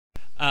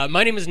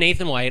My name is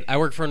Nathan White. I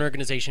work for an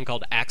organization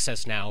called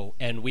Access Now,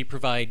 and we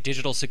provide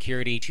digital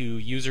security to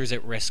users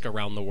at risk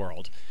around the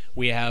world.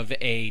 We have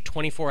a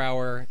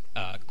 24-hour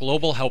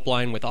global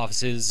helpline with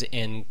offices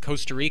in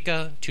Costa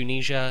Rica,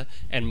 Tunisia,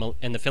 and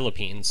the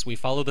Philippines. We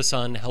follow the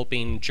sun,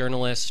 helping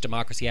journalists,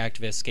 democracy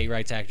activists, gay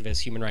rights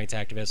activists, human rights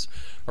activists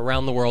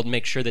around the world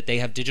make sure that they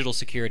have digital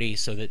security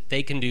so that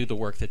they can do the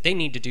work that they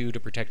need to do to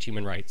protect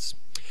human rights.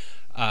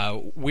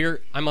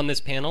 I'm on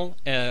this panel.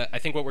 I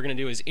think what we're going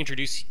to do is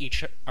introduce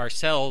each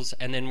ourselves,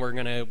 and then we're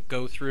going to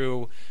go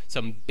through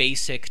some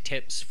basic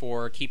tips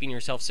for keeping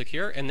yourself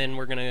secure, and then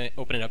we're going to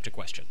open it up to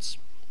questions.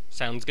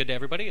 Sounds good to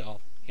everybody? I'll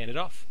hand it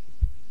off.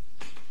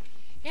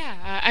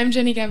 Yeah, I'm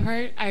Gennie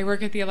Gebhart. I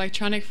work at the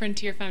Electronic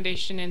Frontier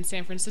Foundation in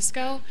San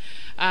Francisco.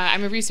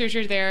 I'm a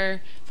researcher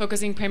there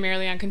focusing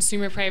primarily on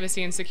consumer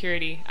privacy and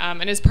security.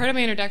 And as part of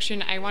my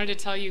introduction, I wanted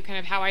to tell you kind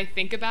of how I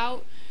think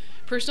about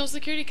personal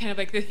security, kind of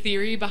like the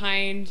theory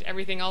behind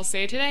everything I'll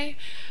say today.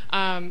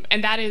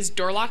 And that is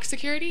door lock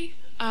security.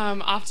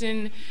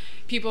 Often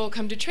people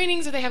come to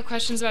trainings or they have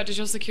questions about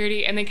digital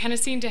security, and they kind of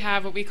seem to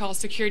have what we call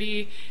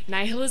security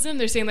nihilism.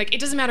 They're saying, like, it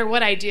doesn't matter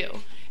what I do,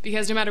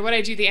 because no matter what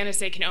I do, the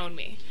NSA can own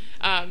me.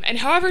 And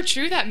however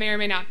true that may or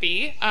may not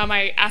be,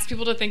 I ask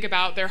people to think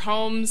about their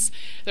homes,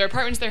 their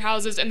apartments, their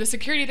houses, and the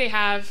security they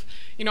have,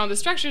 you know, the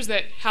structures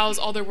that house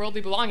all their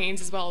worldly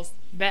belongings as well as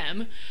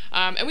them.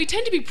 And we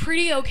tend to be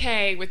pretty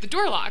okay with the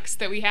door locks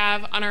that we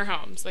have on our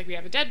homes. Like, we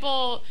have a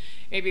deadbolt,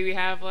 maybe we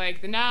have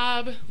like the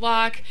knob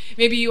lock,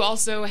 maybe you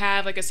also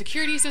have like a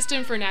security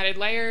system for an added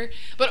layer,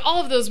 but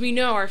all of those we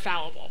know are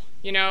fallible.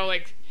 You know,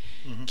 like,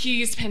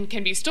 keys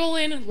can be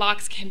stolen,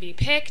 locks can be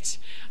picked,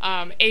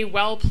 a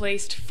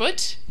well-placed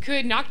foot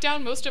could knock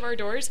down most of our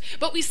doors,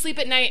 but we sleep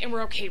at night and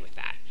we're okay with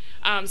that.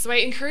 So I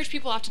encourage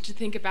people often to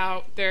think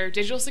about their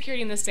digital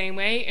security in the same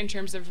way, in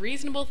terms of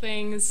reasonable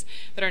things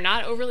that are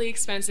not overly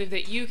expensive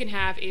that you can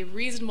have a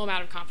reasonable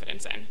amount of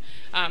confidence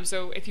in.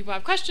 So if people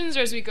have questions,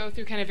 or as we go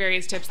through kind of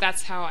various tips,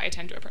 that's how I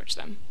tend to approach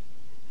them.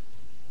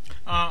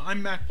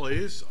 I'm Matt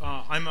Blaze.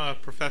 I'm a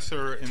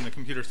professor in the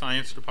computer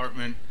science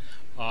department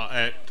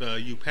at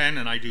UPenn,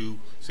 and I do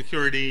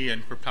security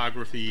and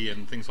cryptography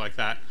and things like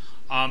that.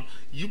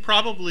 You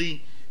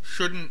probably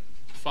shouldn't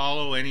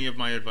follow any of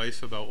my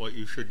advice about what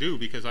you should do,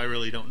 because I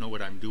really don't know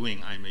what I'm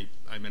doing.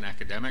 I'm an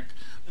academic,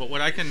 but what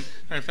I can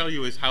kind of tell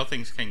you is how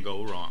things can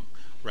go wrong,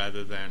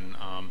 rather than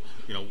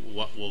you know,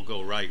 what will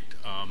go right.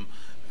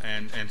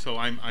 And so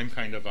I'm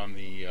kind of on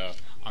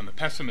the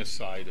pessimist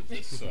side of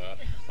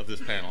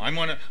this panel. I'm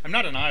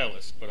not a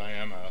nihilist, but I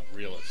am a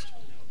realist.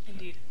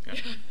 Indeed.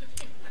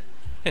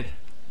 Yeah.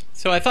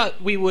 So I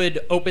thought we would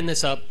open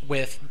this up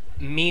with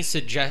me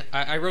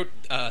I wrote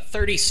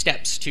 30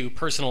 steps to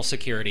personal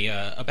security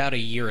about a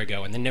year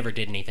ago, and then never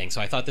did anything. So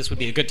I thought this would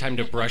be a good time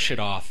to brush it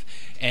off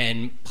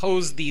and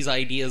pose these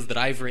ideas that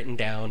I've written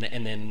down,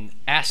 and then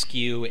ask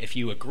you if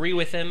you agree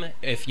with them,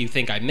 if you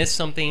think I missed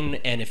something,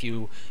 and if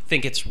you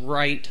think it's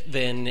right,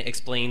 then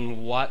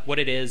explain what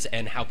it is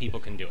and how people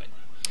can do it.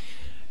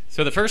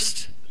 So the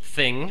first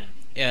thing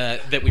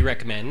that we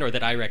recommend, or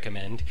that I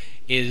recommend,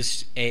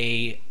 is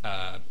a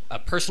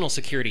personal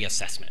security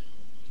assessment.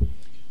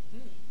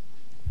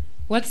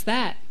 What's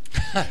that?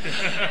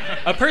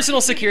 A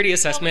personal security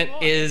assessment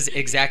is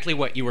exactly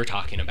what you were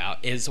talking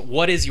about. Is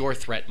what is your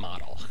threat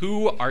model?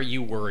 Who are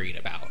you worried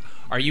about?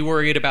 Are you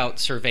worried about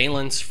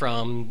surveillance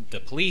from the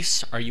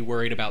police? Are you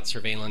worried about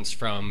surveillance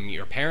from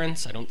your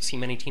parents? I don't see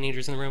many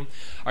teenagers in the room.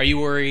 Are you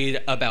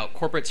worried about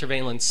corporate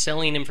surveillance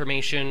selling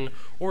information?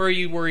 Or are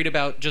you worried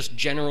about just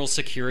general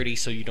security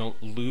so you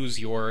don't lose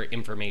your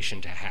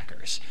information to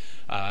hackers?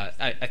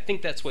 I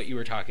think that's what you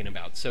were talking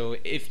about. So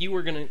if you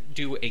were going to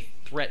do a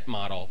threat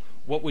model,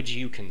 what would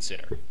you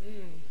consider?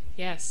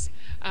 Yes.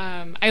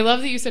 I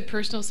love that you said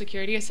personal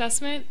security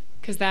assessment,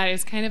 because that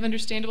is kind of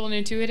understandable and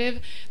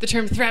intuitive. The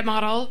term threat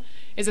model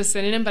is a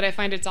synonym, but I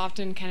find it's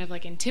often kind of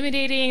like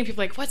intimidating.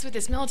 People are like, what's with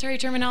this military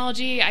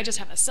terminology? I just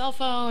have a cell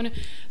phone.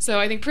 So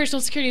I think personal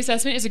security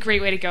assessment is a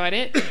great way to go at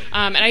it.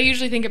 And I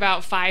usually think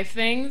about 5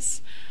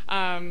 things.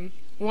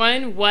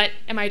 One, what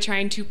am I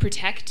trying to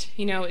protect?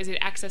 You know, is it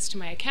access to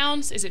my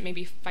accounts? Is it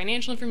maybe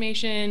financial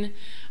information?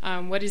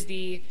 What is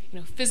the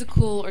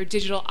physical or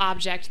digital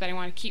object that I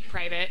want to keep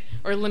private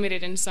or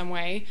limited in some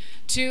way?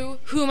 2,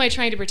 who am I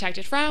trying to protect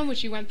it from,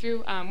 which you went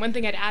through. One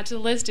thing I'd add to the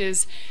list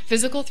is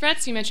physical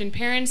threats. You mentioned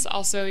parents,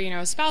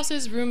 also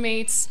spouses,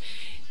 roommates,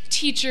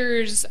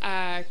 teachers,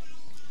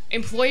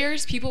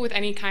 employers, people with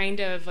any kind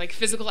of like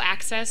physical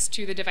access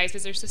to the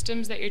devices or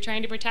systems that you're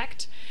trying to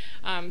protect.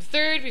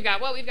 3rd, we've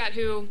got what, we've got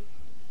who.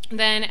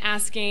 Then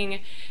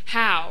asking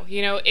how,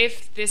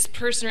 if this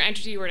person or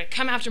entity were to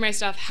come after my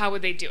stuff, how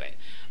would they do it?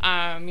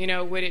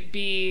 Would it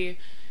be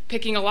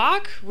picking a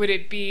lock? Would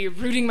it be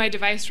rooting my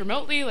device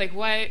remotely? Like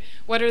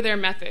what are their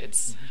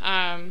methods?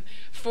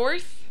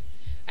 4th,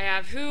 I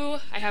have who,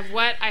 I have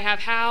what, I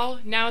have how.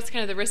 Now it's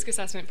kind of the risk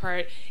assessment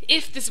part.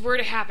 If this were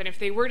to happen, if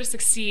they were to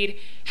succeed,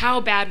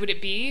 how bad would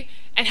it be?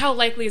 And how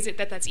likely is it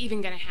that that's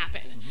even going to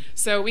happen?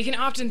 So we can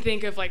often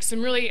think of like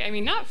some really,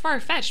 not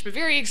far-fetched, but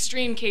very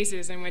extreme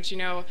cases in which,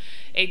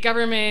 a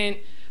government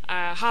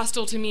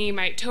hostile to me,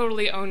 might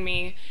totally own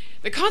me.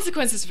 The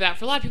consequences for that,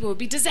 for a lot of people, would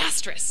be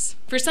disastrous.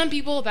 For some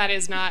people, that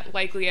is not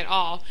likely at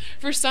all.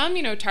 For some,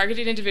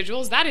 targeted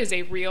individuals, that is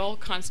a real,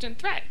 constant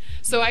threat.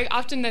 So I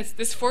often,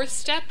 this fourth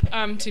step,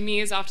 to me,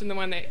 is often the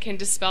one that can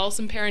dispel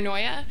some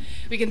paranoia.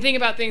 We can think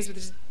about things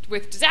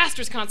with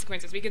disastrous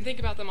consequences. We can think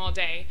about them all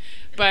day.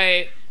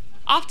 But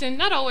often,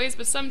 not always,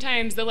 but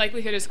sometimes, the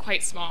likelihood is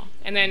quite small.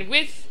 And then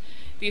with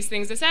these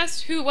things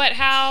assessed, who, what,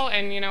 how,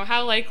 and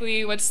how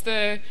likely, what's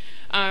the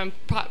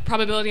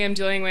probability I'm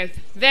dealing with,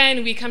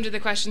 then we come to the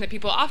question that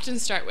people often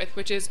start with,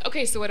 which is,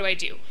 okay, so what do I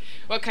do?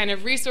 What kind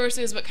of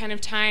resources, what kind of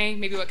time,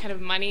 maybe what kind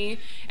of money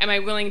am I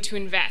willing to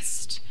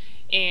invest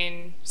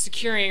in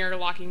securing or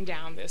locking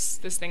down this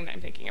thing that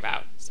I'm thinking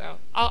about? So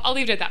I'll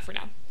leave it at that for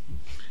now.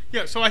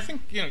 Yeah, so I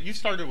think you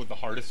started with the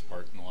hardest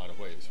part in a lot of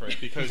ways, right?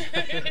 Because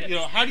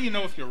how do you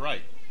know if you're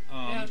right?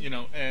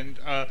 The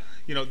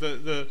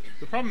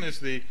problem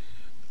is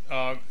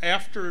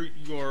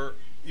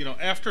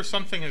after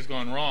something has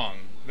gone wrong,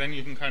 then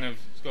you can kind of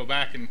go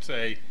back and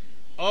say,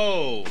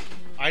 oh,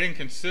 I didn't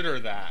consider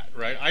that,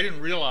 right? I didn't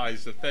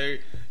realize that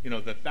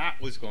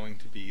that was going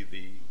to be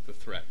the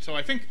threat. So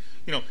I think,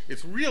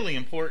 it's really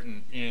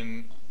important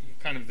in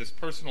kind of this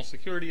personal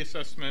security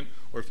assessment,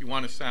 or if you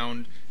want to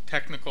sound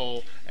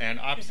technical and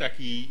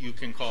OpSec-y, you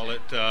can call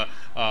it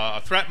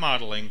threat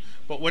modeling.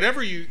 But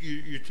whatever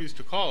you choose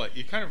to call it,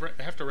 you kind of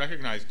have to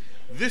recognize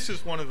this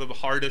is one of the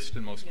hardest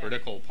and most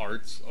critical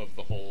parts of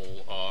the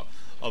whole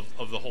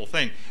of the whole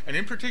thing. And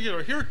in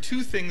particular, here are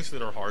two things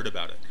that are hard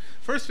about it.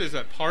 First is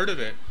that part of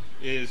it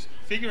is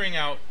figuring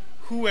out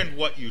who and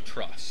what you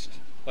trust.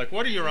 Like,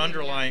 what are your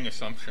underlying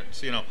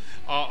assumptions?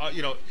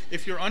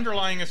 If your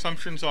underlying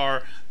assumptions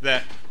are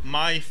that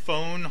my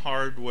phone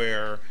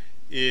hardware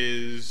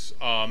is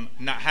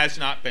has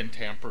not been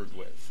tampered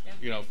with,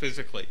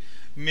 physically,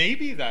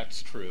 maybe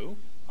that's true,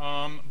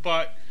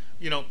 but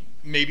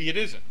maybe it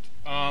isn't.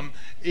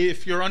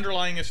 If your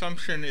underlying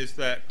assumption is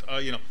that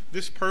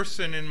this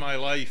person in my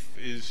life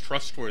is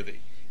trustworthy,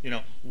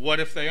 what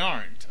if they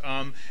aren't?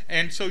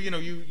 And so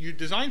you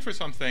design for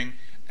something,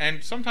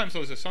 and sometimes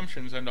those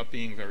assumptions end up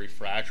being very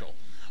fragile.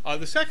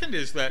 The second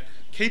is that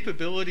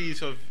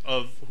capabilities of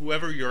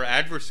whoever your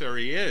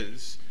adversary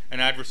is, and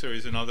adversary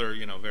is another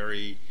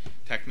very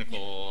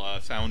technical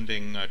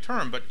sounding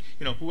term, but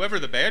whoever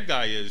the bad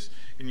guy is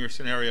in your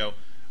scenario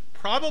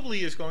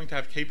probably is going to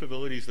have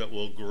capabilities that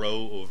will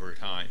grow over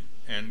time.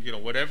 And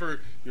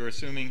whatever you're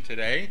assuming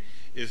today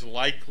is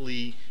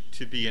likely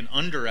to be an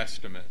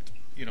underestimate,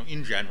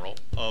 in general,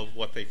 of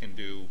what they can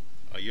do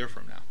a year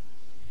from now.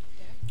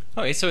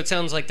 Okay, so it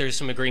sounds like there's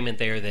some agreement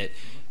there that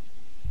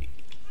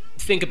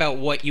think about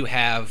what you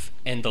have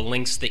and the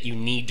links that you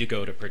need to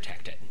go to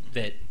protect it.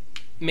 That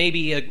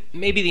maybe the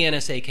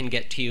NSA can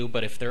get to you,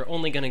 but if they're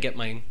only going to get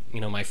my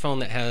my phone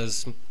that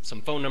has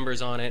some phone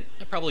numbers on it,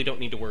 I probably don't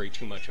need to worry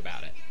too much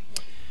about it.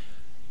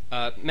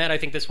 Matt, I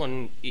think this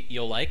one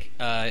you'll like.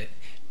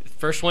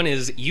 First one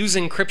is use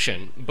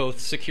encryption, both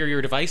secure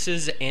your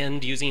devices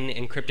and using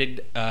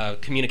encrypted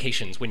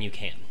communications when you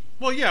can.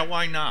 Well, yeah,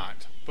 why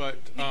not? But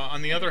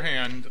on the other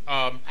hand,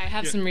 I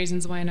have some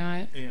reasons why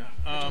not. Yeah, which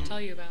I'll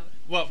tell you about.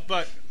 Well,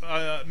 but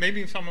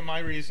maybe some of my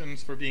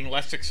reasons for being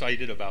less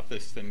excited about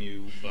this than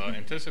you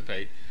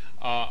anticipate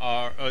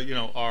are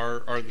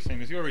the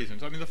same as your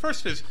reasons. I mean, the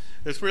first is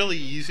it's really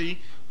easy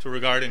to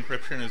regard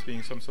encryption as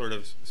being some sort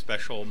of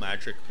special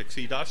magic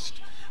pixie dust,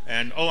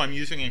 and I'm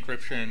using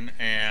encryption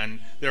and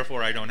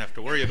therefore I don't have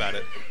to worry about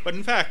it. But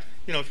in fact,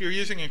 if you're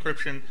using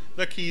encryption,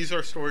 the keys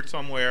are stored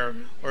somewhere,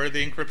 or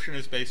the encryption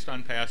is based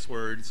on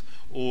passwords,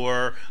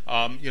 or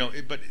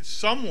but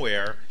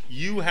somewhere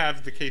you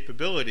have the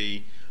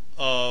capability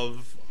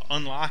of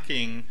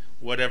unlocking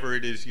whatever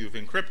it is you've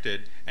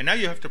encrypted, and now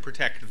you have to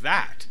protect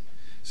that.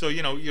 So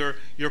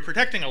you're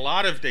protecting a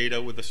lot of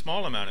data with a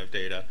small amount of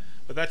data,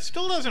 but that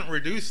still doesn't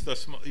reduce the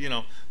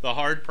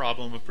hard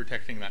problem of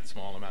protecting that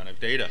small amount of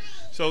data.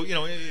 So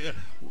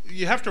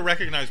you have to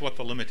recognize what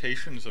the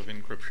limitations of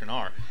encryption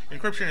are.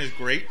 Encryption is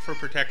great for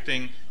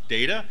protecting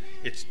data.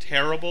 It's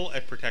terrible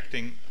at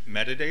protecting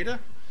metadata.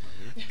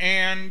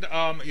 And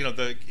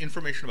the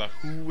information about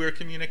who we're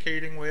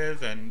communicating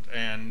with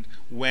and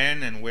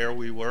when and where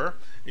we were.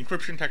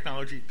 Encryption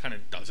technology kind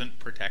of doesn't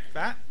protect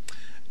that.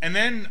 And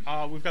then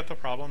we've got the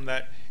problem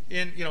that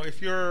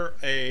if your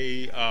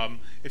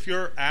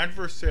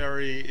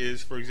adversary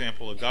is, for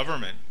example, a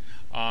government,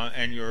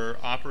 and you're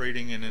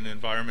operating in an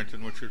environment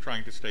in which you're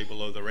trying to stay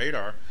below the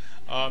radar,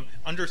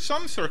 under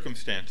some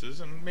circumstances,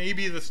 and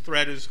maybe this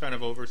threat is kind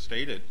of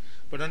overstated,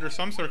 but under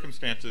some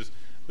circumstances,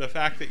 the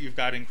fact that you've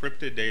got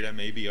encrypted data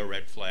may be a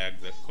red flag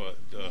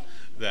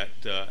that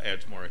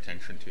adds more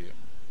attention to you.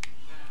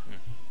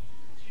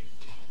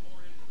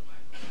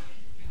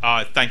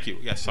 Yeah. Thank you.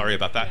 Yes, sorry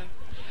about that.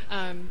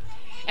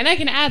 And I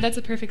can add, that's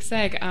a perfect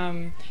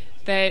seg,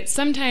 that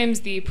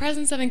sometimes the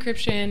presence of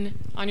encryption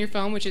on your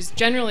phone, which is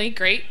generally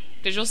great,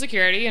 digital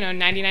security,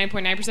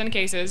 99.9% of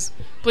cases.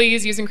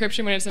 Please use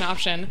encryption when it's an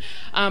option.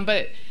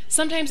 But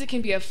sometimes it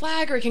can be a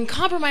flag or it can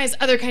compromise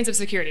other kinds of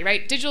security,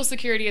 right? Digital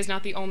security is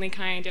not the only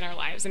kind in our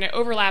lives, and it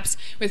overlaps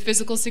with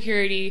physical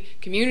security,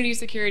 community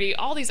security,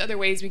 all these other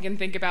ways we can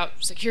think about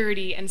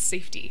security and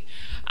safety.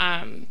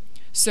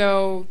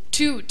 So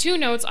two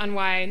notes on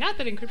why, not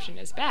that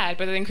encryption is bad,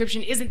 but that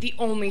encryption isn't the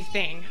only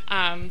thing.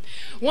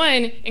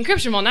 One,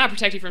 encryption will not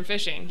protect you from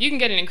phishing. You can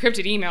get an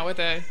encrypted email with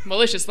a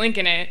malicious link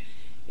in it.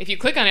 If you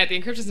click on it, the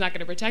encryption is not going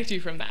to protect you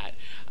from that.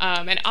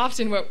 And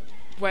often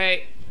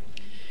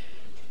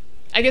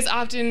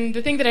often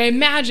the thing that I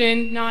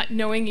imagine, not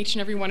knowing each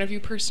and every one of you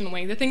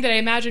personally, the thing that I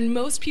imagine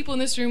most people in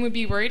this room would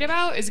be worried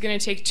about is going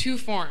to take two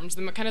forms,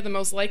 kind of the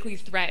most likely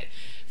threat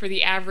for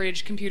the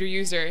average computer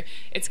user.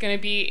 It's going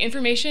to be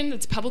information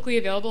that's publicly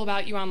available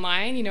about you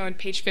online, on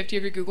page 50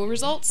 of your Google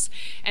results,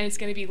 and it's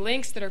going to be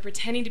links that are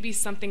pretending to be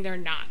something they're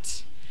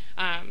not.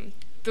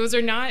 Those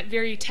are not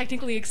very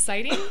technically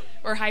exciting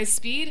or high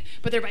speed,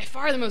 but they're by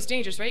far the most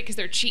dangerous, right? Because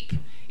they're cheap.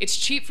 It's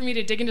cheap for me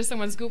to dig into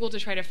someone's Google to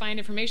try to find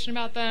information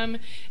about them,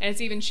 and it's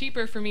even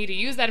cheaper for me to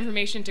use that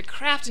information to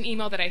craft an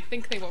email that I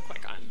think they will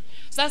click on.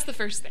 So that's the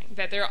first thing,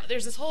 that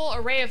there's this whole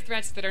array of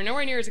threats that are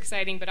nowhere near as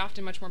exciting, but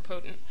often much more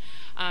potent.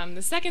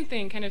 The second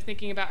thing, kind of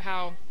thinking about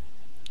how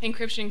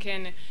encryption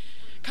can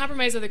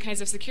compromise other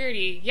kinds of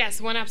security, yes,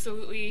 one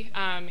absolutely.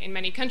 In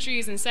many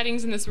countries and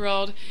settings in this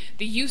world,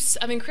 the use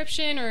of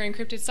encryption or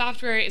encrypted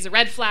software is a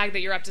red flag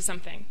that you're up to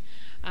something.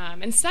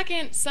 And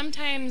second,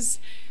 sometimes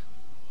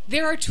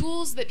there are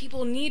tools that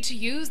people need to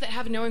use that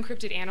have no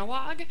encrypted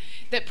analog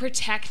that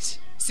protect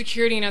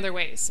security in other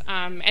ways.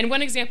 And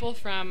one example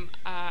from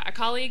a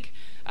colleague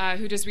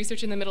who does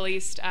research in the Middle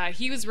East,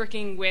 he was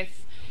working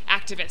with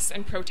activists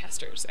and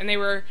protesters, and they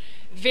were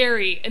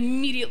very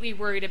immediately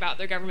worried about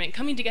their government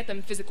coming to get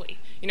them physically,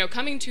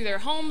 coming to their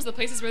homes, the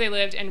places where they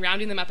lived, and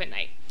rounding them up at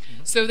night.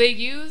 So they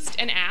used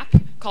an app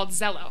called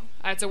Zello.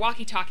 It's a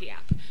walkie-talkie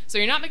app. So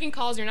you're not making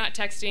calls, you're not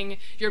texting,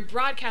 you're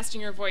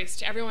broadcasting your voice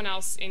to everyone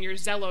else in your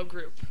Zello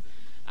group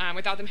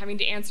without them having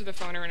to answer the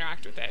phone or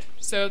interact with it.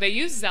 So they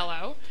use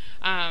Zello,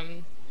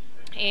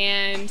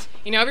 and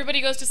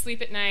everybody goes to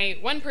sleep at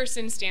night. One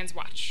person stands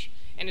watch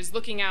and is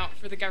looking out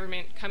for the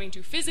government coming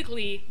to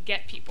physically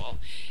get people.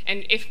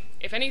 And if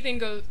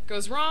anything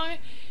goes wrong,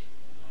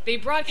 they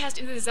broadcast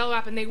into the Zello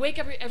app and they wake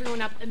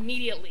everyone up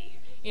immediately.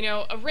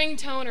 A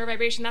ringtone or a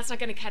vibration, that's not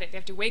going to cut it. They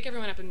have to wake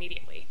everyone up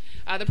immediately.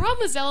 The problem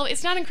with Zello,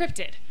 it's not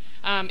encrypted.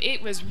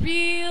 It was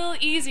real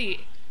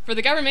easy for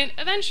the government,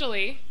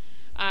 eventually,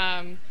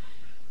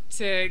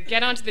 to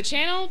get onto the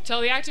channel,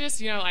 tell the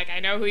activists, I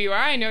know who you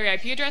are, I know your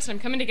IP address, I'm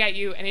coming to get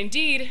you. And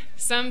indeed,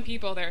 some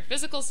people, their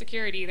physical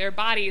security, their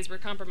bodies were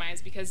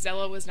compromised because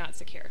Zello was not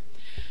secure.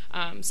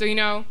 So,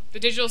 the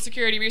digital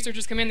security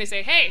researchers come in, they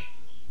say, hey,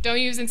 don't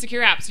use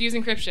insecure apps, use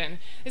encryption.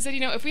 They said,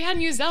 if we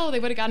hadn't used Zello,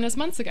 they would have gotten us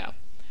months ago.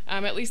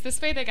 At least this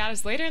way, they got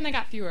us later, and they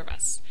got fewer of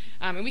us.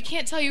 And we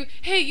can't tell you,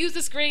 hey, use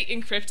this great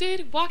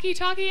encrypted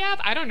walkie-talkie app.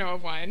 I don't know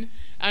of one.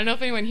 I don't know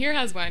if anyone here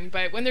has one,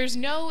 but when there's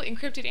no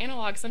encrypted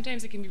analog,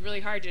 sometimes it can be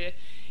really hard to,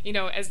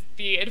 as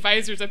the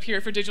advisors up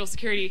here for digital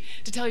security,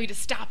 to tell you to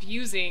stop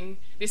using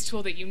this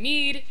tool that you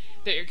need,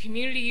 that your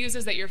community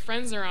uses, that your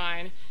friends are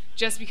on,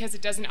 just because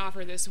it doesn't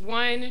offer this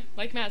one,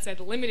 like Matt said,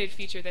 limited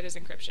feature that is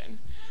encryption.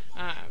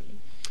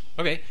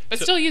 Okay. But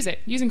still use it.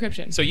 Use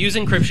encryption. So use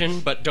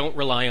encryption, but don't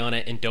rely on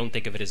it and don't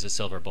think of it as a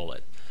silver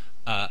bullet.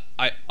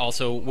 I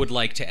also would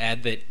like to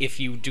add that if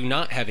you do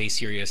not have a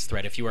serious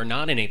threat, if you are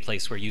not in a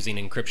place where using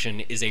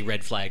encryption is a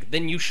red flag,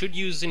 then you should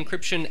use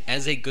encryption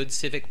as a good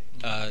civic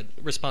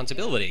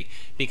responsibility,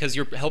 because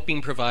you're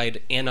helping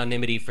provide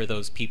anonymity for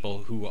those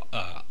people who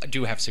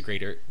do have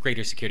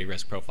greater security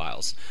risk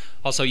profiles.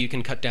 Also, you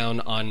can cut down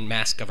on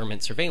mass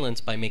government surveillance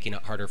by making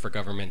it harder for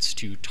governments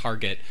to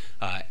target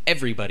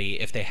everybody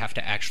if they have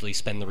to actually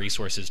spend the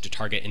resources to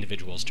target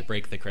individuals to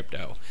break the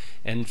crypto.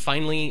 And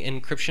finally,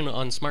 encryption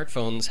on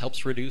smartphones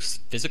helps reduce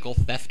physical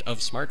theft of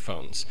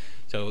smartphones.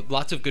 So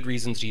lots of good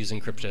reasons to use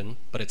encryption,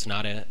 but it's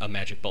not a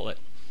magic bullet.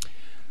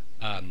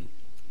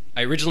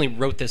 I originally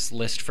wrote this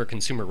list for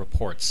consumer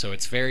reports, so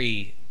it's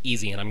very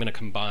easy, and I'm going to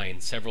combine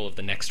several of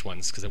the next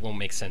ones because it won't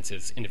make sense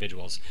as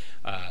individuals.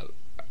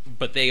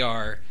 But they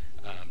are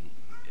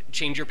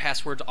change your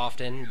passwords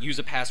often, use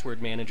a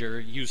password manager,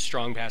 use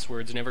strong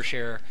passwords, never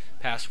share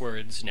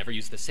passwords, never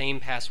use the same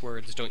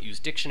passwords, don't use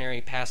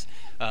dictionary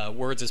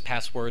words as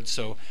passwords.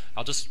 So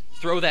I'll just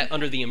throw that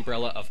under the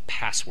umbrella of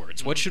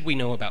passwords. What should we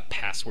know about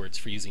passwords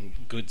for using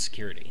good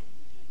security?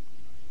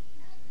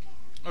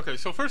 Okay,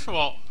 so first of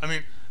all,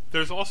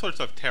 there's all sorts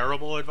of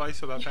terrible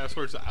advice about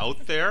passwords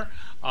out there.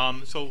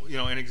 So,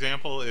 an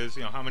example is,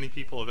 how many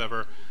people have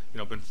ever,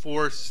 been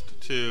forced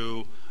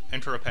to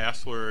enter a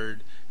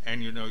password,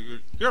 and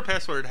your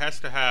password has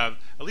to have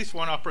at least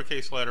one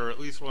uppercase letter, at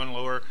least one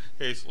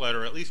lowercase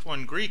letter, at least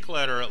one Greek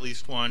letter, at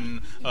least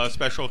one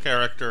special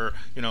character,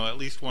 at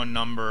least one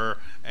number,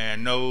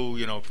 and no,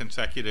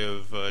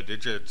 consecutive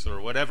digits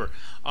or whatever.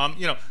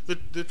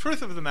 The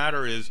truth of the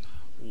matter is,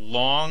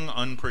 long,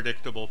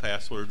 unpredictable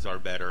passwords are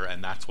better,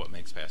 and that's what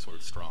makes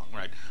passwords strong,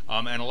 right?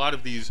 And a lot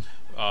of these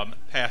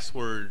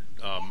password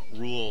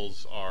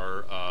rules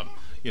are,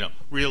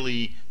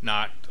 really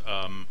not,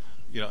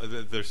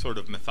 they're sort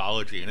of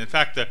mythology. And in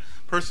fact, the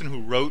person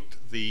who wrote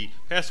the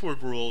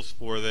password rules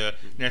for the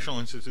National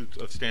Institute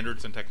of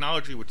Standards and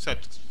Technology, which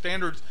sets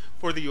standards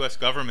for the U.S.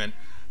 government,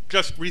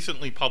 just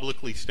recently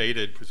publicly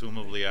stated,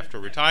 presumably after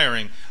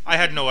retiring, I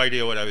had no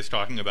idea what I was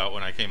talking about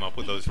when I came up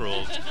with those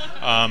rules.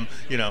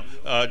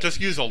 Just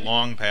use a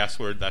long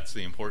password. That's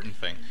the important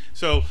thing.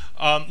 So,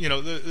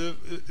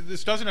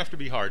 this doesn't have to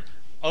be hard.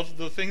 Of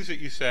the things that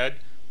you said,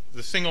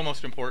 the single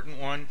most important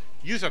one,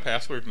 use a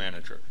password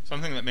manager.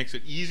 Something that makes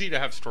it easy to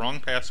have strong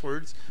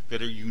passwords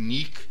that are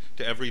unique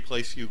to every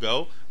place you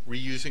go.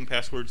 Reusing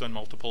passwords on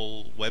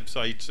multiple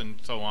websites and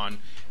so on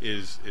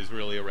is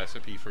really a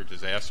recipe for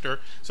disaster.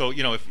 So,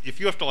 if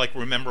you have to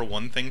remember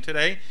one thing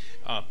today,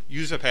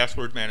 use a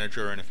password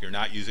manager, and if you're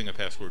not using a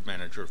password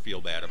manager, feel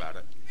bad about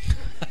it.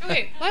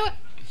 Okay, I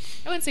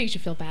wouldn't say you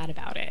should feel bad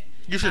about it.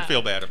 You should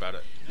feel bad about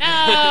it.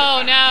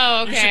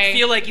 No, okay. You should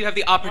feel like you have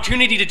the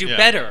opportunity to do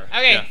better.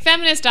 Okay,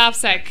 feminist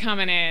OpSec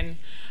coming in.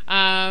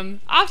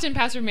 Often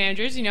password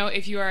managers,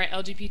 if you are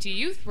LGBT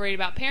youth, worried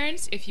about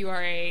parents, if you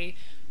are a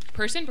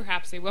person,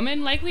 perhaps a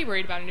woman, likely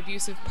worried about an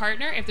abusive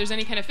partner, if there's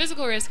any kind of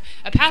physical risk,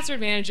 a password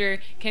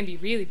manager can be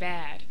really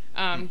bad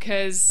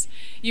because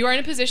you are in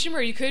a position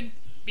where you could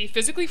be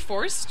physically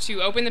forced to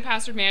open the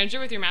password manager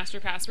with your master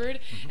password,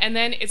 and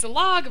then it's a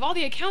log of all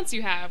the accounts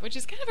you have, which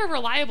is kind of a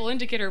reliable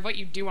indicator of what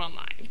you do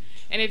online.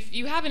 And if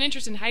you have an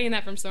interest in hiding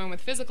that from someone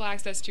with physical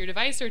access to your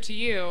device or to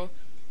you,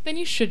 then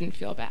you shouldn't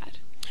feel bad.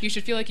 You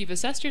should feel like you've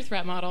assessed your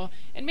threat model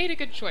and made a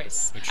good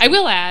choice. I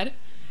will add,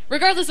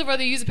 regardless of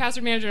whether you use a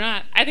password manager or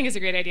not, I think it's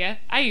a great idea.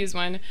 I use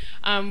one.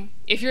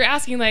 If you're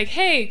asking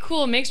hey,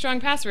 cool, make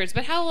strong passwords,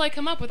 but how will I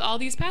come up with all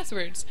these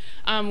passwords?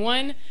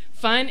 One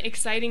fun,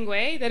 exciting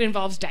way that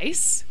involves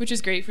dice, which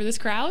is great for this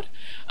crowd.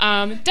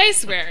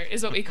 Diceware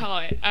is what we call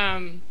it.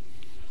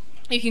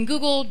 You can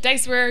Google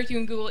diceware, you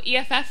can Google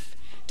EFF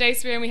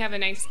diceware, and we have a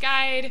nice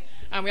guide.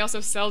 We also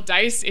sell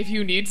dice if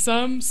you need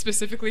some,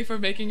 specifically for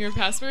making your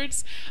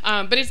passwords.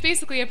 But it's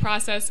basically a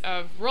process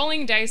of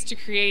rolling dice to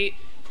create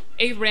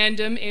a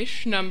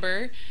random-ish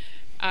number,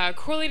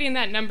 correlating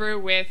that number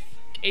with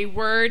a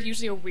word,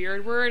 usually a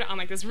weird word, on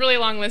this really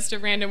long list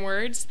of random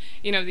words.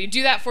 You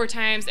do that 4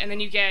 times, and then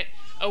you get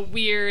a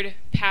weird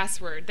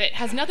password that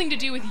has nothing to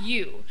do with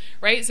you,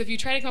 right? So if you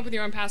try to come up with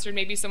your own password,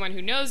 maybe someone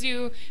who knows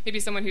you, maybe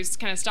someone who's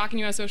kind of stalking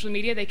you on social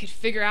media, they could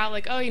figure out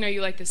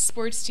you like this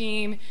sports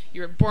team,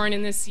 you were born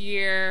in this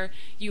year,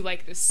 you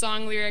like this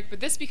song lyric, but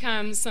this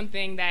becomes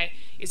something that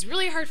is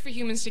really hard for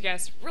humans to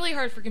guess, really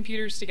hard for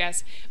computers to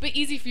guess, but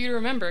easy for you to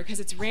remember because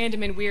it's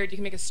random and weird. You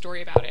can make a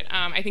story about it.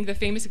 I think the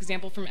famous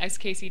example from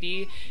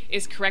XKCD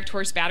is correct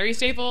horse battery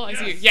staple.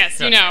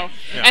 Yes, you know.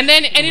 Yeah. And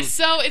it's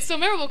so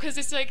memorable because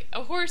it's like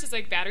a horse is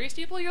like battery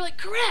staple. You're like,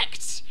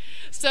 correct.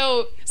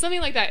 So something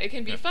like that. It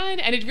can be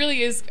fun, and it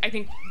really is, I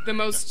think, the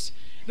most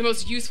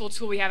useful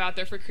tool we have out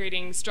there for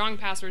creating strong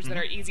passwords that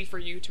are easy for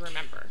you to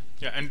remember.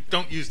 Yeah, and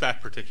don't use that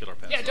particular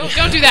password. Yeah,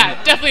 don't do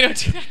that. Definitely don't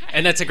do that.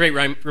 And that's a great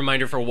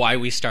reminder for why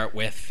we start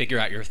with figure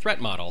out your threat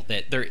model,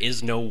 that there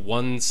is no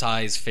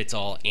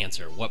one-size-fits-all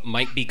answer. What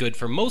might be good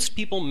for most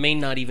people may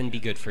not even be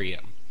good for you.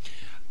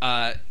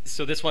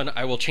 So this one,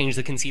 I will change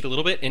the conceit a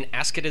little bit and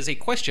ask it as a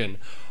question.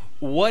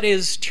 What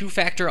is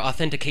two-factor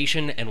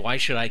authentication, and why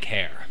should I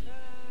care?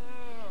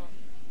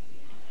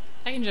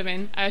 I can jump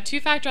in.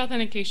 Two-factor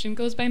authentication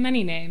goes by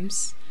many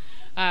names.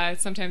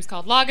 It's sometimes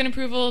called login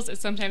approvals.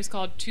 It's sometimes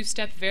called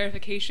two-step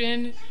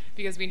verification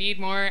because we need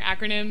more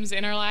acronyms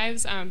in our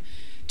lives.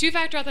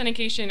 Two-factor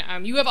authentication,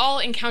 you have all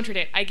encountered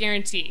it, I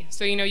guarantee.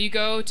 So, you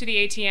go to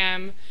the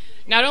ATM.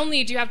 Not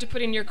only do you have to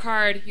put in your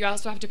card, you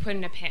also have to put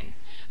in a PIN.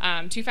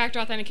 Two-factor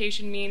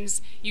authentication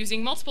means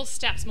using multiple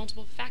steps,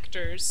 multiple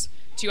factors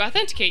to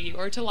authenticate you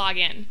or to log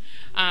in.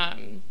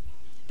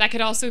 That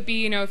could also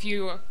be, if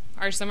you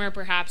are somewhere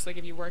perhaps, like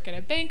if you work at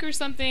a bank or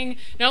something,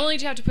 not only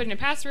do you have to put in a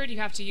password, you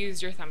have to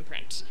use your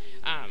thumbprint.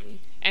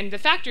 And the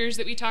factors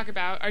that we talk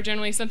about are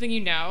generally something you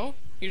know,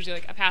 usually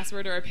like a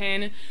password or a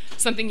PIN,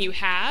 something you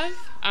have.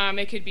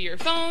 It could be your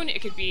phone,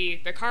 it could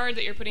be the card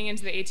that you're putting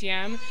into the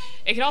ATM.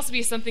 It could also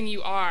be something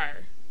you are,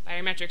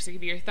 biometrics. It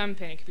could be your thumb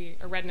PIN, it could be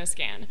a retina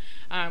scan.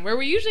 Where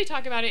we usually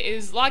talk about it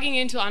is logging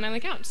into online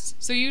accounts.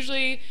 So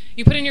usually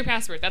you put in your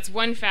password, that's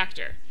one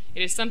factor.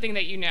 It is something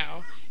that you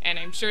know, and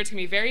I'm sure it's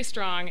going to be very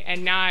strong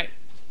and not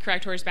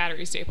correct horse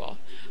battery staple.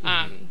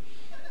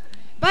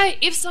 But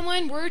if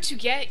someone were to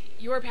get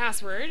your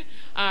password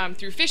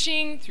through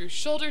phishing, through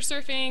shoulder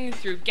surfing,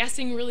 through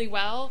guessing really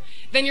well,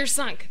 then you're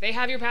sunk. They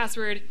have your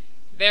password,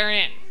 they're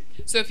in.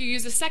 So if you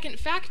use a second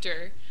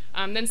factor,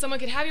 then someone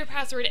could have your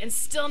password and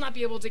still not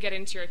be able to get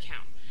into your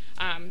account.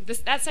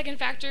 That second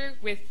factor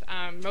with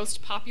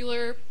most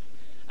popular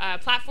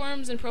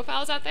platforms and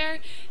profiles out there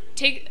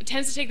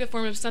tends to take the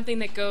form of something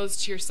that goes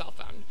to your cell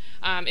phone.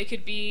 It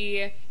could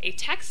be a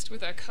text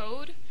with a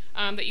code.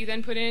 that you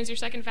then put in as your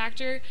second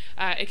factor.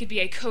 It could be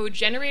a code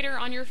generator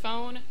on your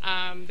phone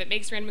that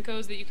makes random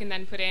codes that you can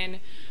then put in.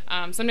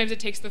 Sometimes it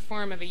takes the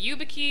form of a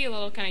YubiKey, a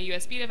little kind of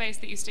USB device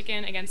that you stick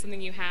in against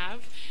something you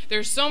have.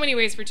 There's so many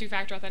ways for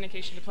two-factor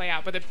authentication to play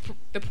out, but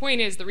the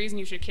point is, the reason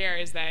you should care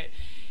is that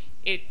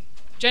it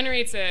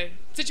generates a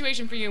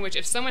situation for you in which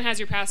if someone has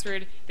your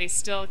password, they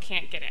still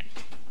can't get in.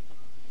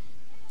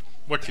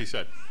 What she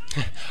said.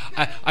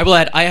 I will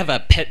add, I have a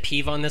pet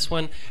peeve on this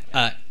one.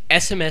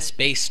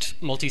 SMS-based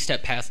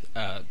multi-step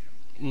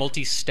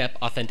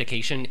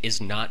authentication is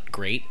not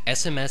great.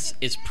 SMS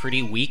is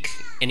pretty weak.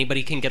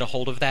 Anybody can get a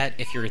hold of that.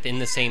 If you're in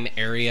the same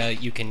area,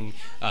 you can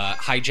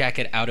hijack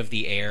it out of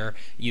the air.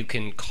 You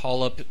can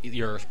call up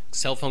your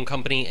cell phone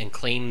company and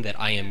claim that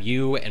I am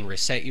you and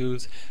reset you.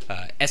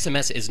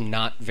 SMS is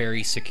not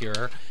very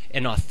secure.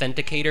 An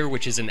authenticator,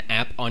 which is an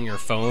app on your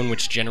phone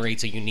which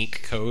generates a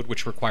unique code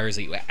which requires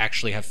that you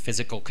actually have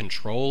physical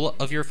control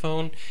of your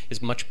phone,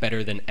 is much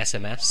better than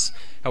SMS.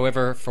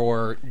 However,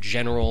 for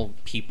general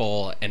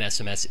people, an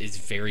SMS is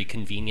very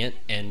convenient,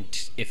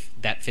 and if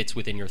that fits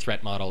within your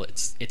threat model,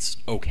 it's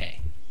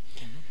okay.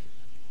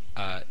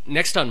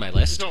 Next on my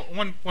list. So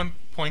one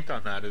point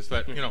on that is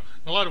that, you know,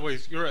 in a lot of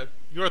ways you're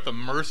at the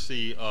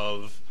mercy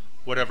of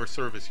whatever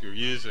service you're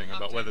using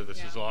about whether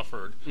this is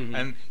offered,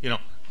 and you know.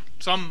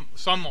 Some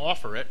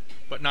offer it,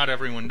 but not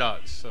everyone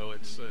does. So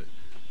it's you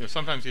know,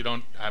 sometimes you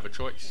don't have a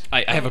choice.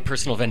 I have a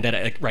personal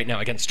vendetta right now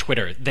against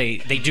Twitter. They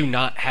do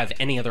not have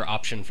any other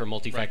option for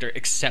multi-factor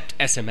except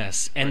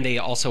SMS, and they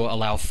also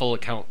allow full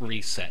account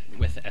reset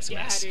with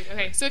SMS. Yeah, dude.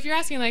 Okay, so if you're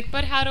asking like,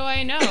 but how do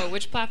I know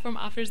which platform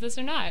offers this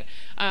or not?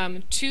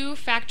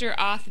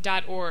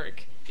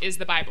 Twofactorauth.org is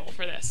the Bible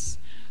for this.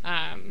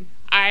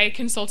 I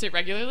consult it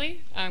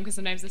regularly because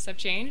sometimes this stuff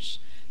changes,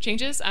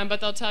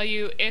 but they'll tell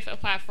you if a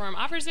platform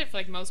offers it for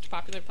like most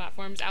popular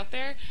platforms out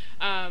there,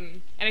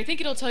 and I think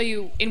it'll tell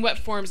you in what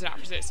forms it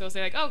offers it. So it'll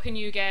say like, oh, can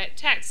you get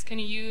text? Can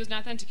you use an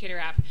authenticator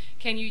app?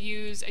 Can you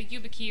use a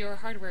YubiKey or a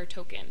hardware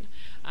token?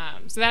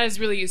 So that is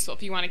really useful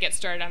if you want to get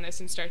started on this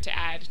and start to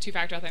add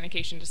two-factor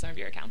authentication to some of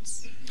your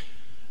accounts.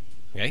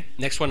 Okay,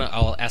 next one,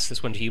 I'll ask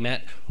this one to you,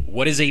 Matt.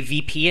 What is a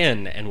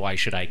VPN and why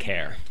should I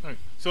care? Right.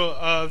 So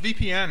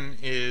VPN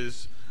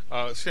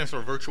stands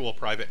for Virtual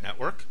Private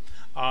Network.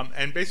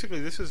 And basically,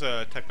 this is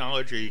a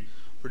technology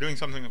for doing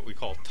something that we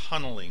call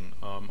tunneling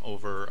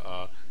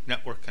over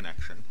network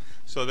connection,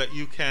 so that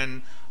you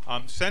can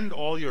send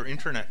all your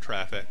internet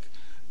traffic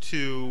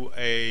to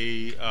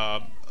a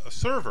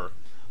server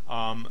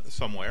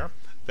somewhere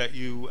that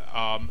you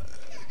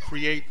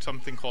create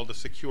something called a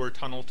secure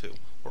tunnel to,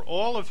 where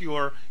all of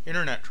your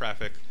internet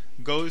traffic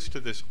goes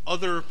to this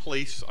other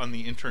place on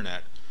the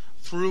internet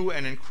through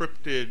an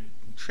encrypted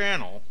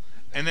channel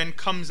and then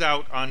comes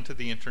out onto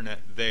the internet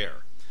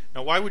there.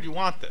 Now, why would you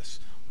want this?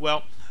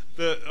 Well,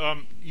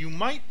 you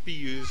might be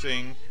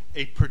using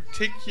a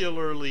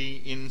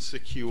particularly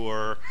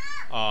insecure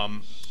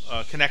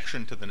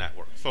connection to the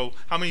network. So,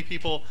 how many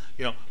people,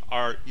 you know,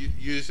 are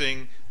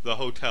using the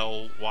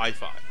hotel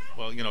Wi-Fi?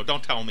 Well, you know,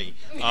 don't tell me.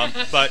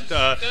 But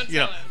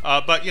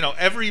you know,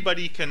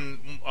 everybody can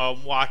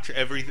watch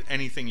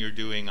anything you're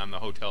doing on the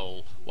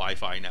hotel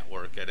Wi-Fi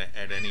network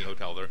at any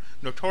hotel. They're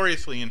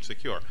notoriously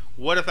insecure.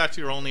 What if that's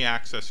your only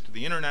access to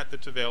the internet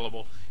that's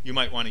available? You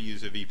might want to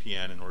use a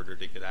VPN in order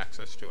to get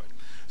access to it.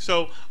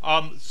 So,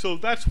 so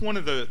that's one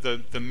of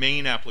the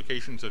main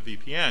applications of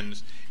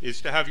VPNs, is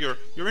to have your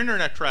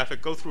internet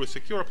traffic go through a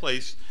secure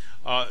place,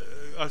 a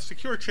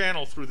secure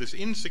channel through this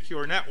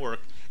insecure network,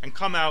 and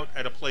come out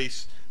at a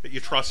place that you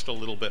trust a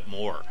little bit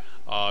more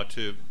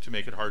to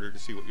make it harder to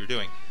see what you're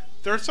doing.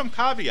 There are some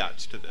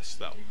caveats to this,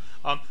 though.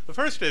 The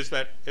first is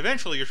that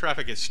eventually your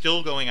traffic is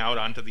still going out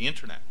onto the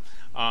internet,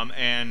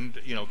 and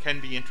you know, can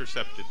be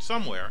intercepted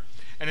somewhere.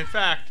 And in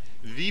fact,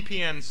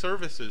 VPN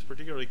services,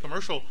 particularly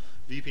commercial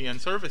VPN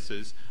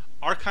services,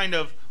 are kind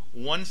of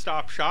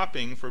one-stop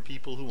shopping for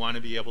people who want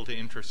to be able to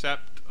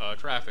intercept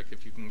traffic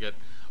if you can get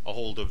a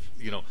hold of,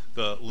 you know,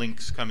 the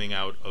links coming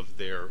out of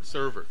their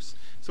servers.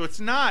 So it's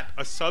not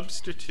a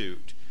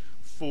substitute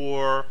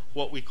for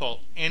what we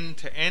call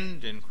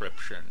end-to-end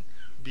encryption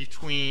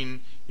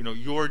between, you know,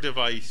 your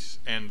device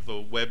and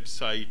the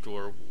website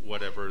or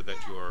whatever that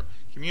you're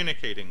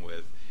communicating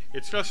with.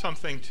 It's just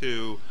something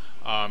to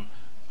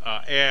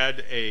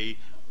add a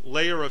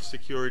layer of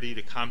security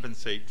to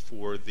compensate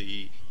for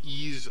the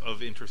ease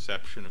of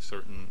interception of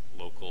certain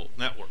local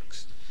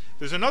networks.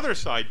 There's another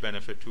side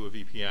benefit to a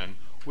VPN,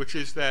 which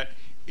is that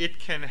it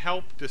can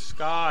help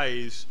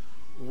disguise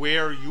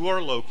where you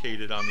are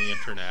located on the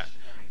internet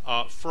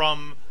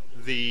from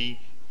the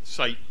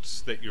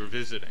sites that you're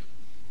visiting.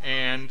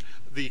 And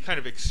the kind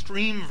of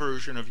extreme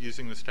version of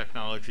using this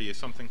technology is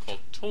something called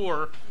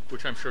Tor,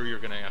 which I'm sure you're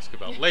going to ask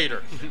about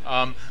later.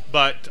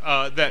 But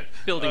that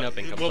building up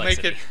in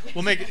complexity.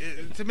 will make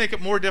it to make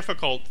it more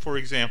difficult, for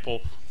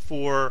example,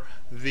 for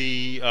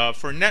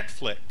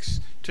Netflix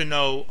to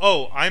know,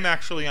 oh, I'm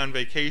actually on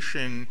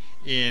vacation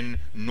in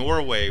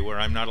Norway where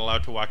I'm not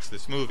allowed to watch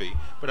this movie,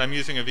 but I'm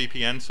using a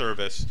VPN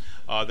service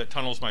that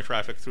tunnels my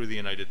traffic through the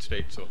United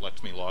States, so it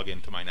lets me log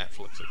into my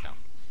Netflix account.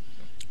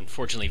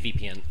 Unfortunately,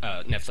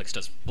 Netflix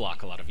does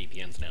block a lot of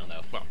VPNs now,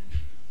 though. Well,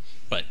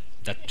 but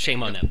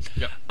shame on them.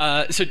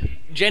 Yep. So,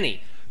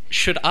 Gennie,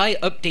 should I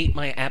update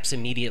my apps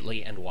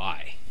immediately, and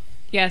why?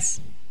 Yes.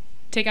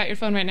 Take out your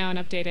phone right now and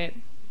update it.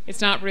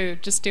 It's not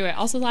rude. Just do it.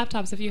 Also,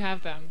 laptops if you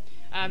have them.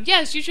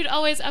 Yes, you should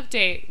always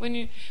update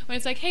when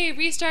it's like, hey,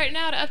 restart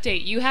now to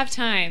update. You have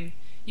time.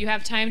 You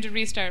have time to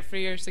restart for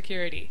your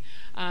security.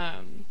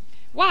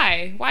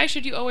 Why? Why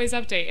should you always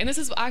update? And this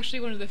is actually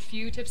one of the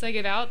few tips I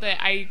give out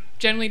that I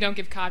generally don't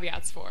give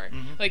caveats for.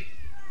 Like,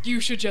 you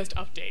should just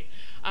update.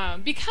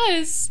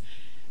 Because,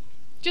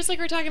 just like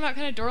we're talking about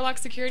kind of door lock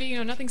security,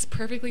 nothing's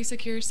perfectly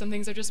secure. Some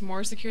things are just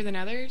more secure than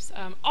others.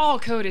 All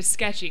code is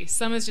sketchy.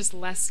 Some is just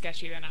less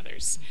sketchy than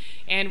others.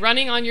 And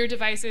running on your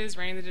devices,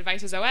 running the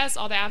device's OS,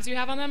 all the apps you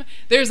have on them,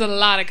 there's a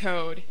lot of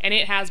code, and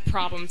it has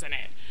problems in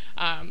it.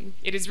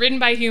 It is written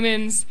by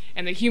humans,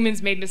 and the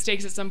humans made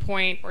mistakes at some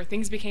point, or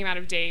things became out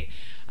of date.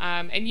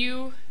 And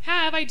you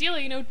have,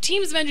 ideally,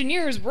 teams of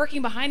engineers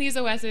working behind these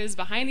OSs,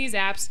 behind these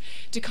apps,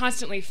 to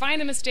constantly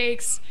find the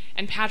mistakes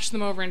and patch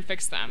them over and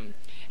fix them.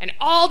 And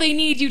all they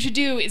need you to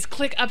do is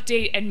click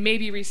update and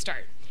maybe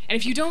restart. And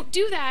if you don't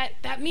do that,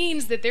 that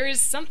means that there is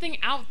something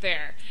out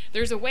there.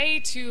 There's a way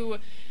to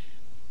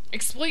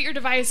exploit your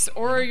device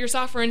or your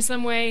software in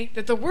some way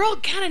that the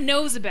world kind of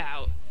knows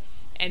about.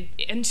 And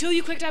until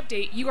you clicked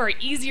update, you are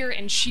easier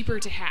and cheaper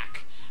to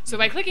hack. So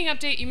by clicking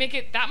update, you make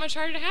it that much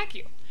harder to hack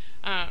you.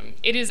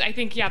 It is, I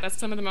think, that's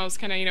some of the most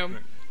kind of,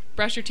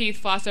 brush your teeth,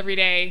 floss every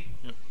day,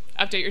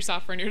 update your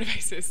software on your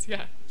devices.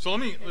 Yeah. So let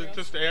me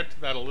just add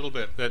to that a little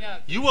bit,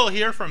 that you will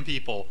hear from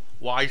people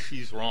why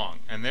she's wrong.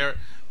 And let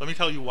me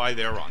tell you why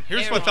they're wrong.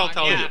 Here's what they'll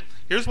tell you.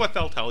 Here's what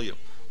they'll tell you.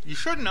 You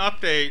shouldn't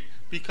update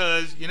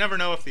because you never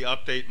know if the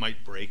update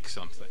might break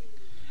something.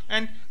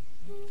 And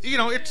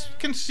it's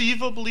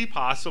conceivably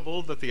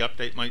possible that the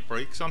update might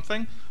break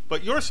something,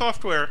 but your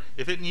software,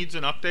 if it needs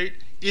an update,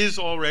 is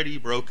already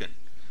broken.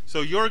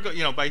 So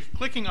by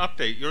clicking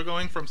update, you're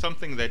going from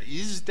something that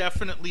is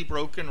definitely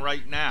broken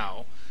right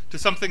now to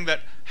something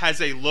that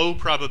has a low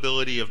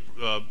probability of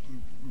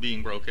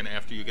being broken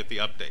after you get the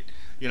update.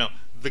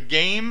 The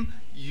game,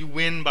 you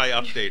win by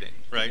updating,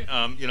 right?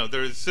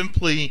 There is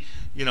simply,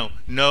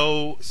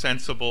 no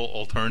sensible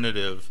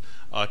alternative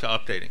to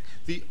updating.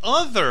 The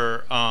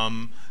other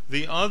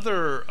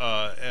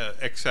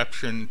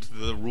exception to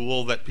the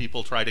rule that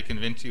people try to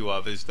convince you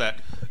of is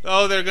that,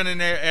 they're going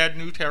to add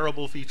new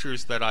terrible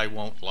features that I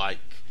won't like.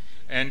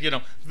 And,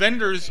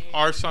 vendors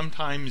are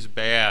sometimes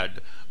bad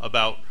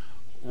about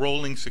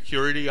rolling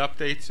security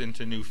updates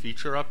into new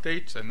feature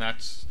updates, and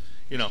that's,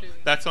 and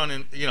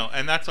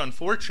that's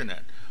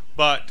unfortunate.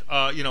 But,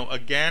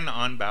 again,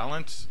 on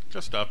balance,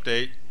 just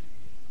update,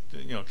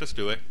 just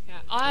do it. Yeah,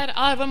 I'll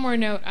add one more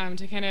note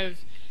to kind of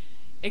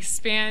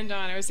expand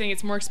on. I was saying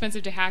it's more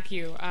expensive to hack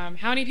you.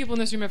 How many people in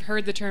this room have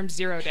heard the term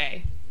 0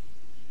 day?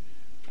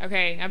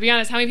 Okay, I'll be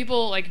honest. How many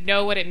people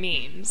know what it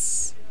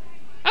means?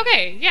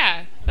 Okay,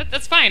 yeah,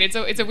 that's fine. It's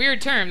a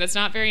weird term that's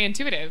not very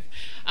intuitive.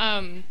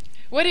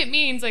 What it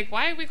means,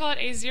 why do we call it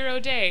a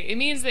 0 day? It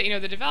means that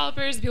the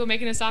developers, the people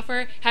making the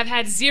software, have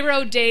had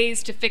 0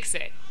 days to fix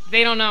it.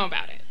 They don't know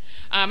about it.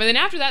 And then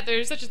after that,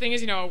 there's such a thing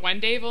as a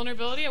 1-day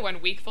vulnerability, a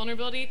 1-week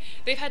vulnerability.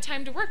 They've had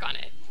time to work on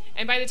it.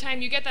 And by the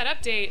time you get that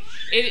update,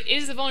 it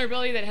is a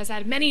vulnerability that has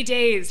had many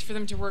days for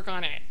them to work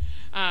on it,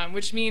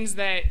 which means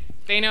that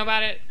they know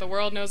about it, the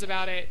world knows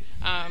about it.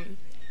 A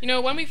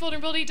 1-week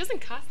vulnerability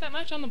doesn't cost that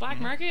much on the black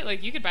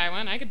market. You could buy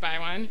one, I could buy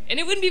one, and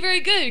it wouldn't be very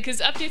good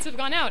because updates have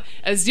gone out.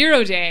 A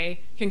 0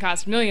 day can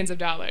cost millions of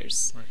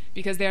dollars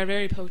because they are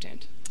very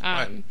potent.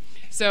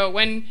 So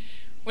when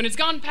it's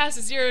gone past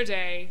a 0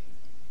 day,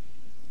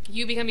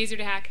 you become easier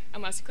to hack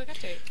unless you click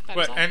update.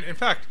 And in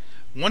fact,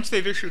 once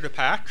they've issued a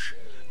patch,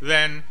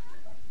 then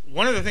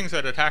one of the things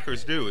that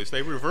attackers do is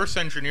they reverse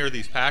engineer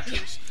these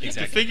patches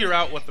to figure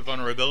out what the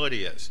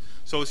vulnerability is.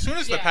 So as soon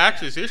as the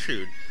patch is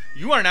issued,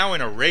 you are now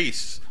in a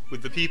race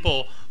with the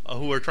people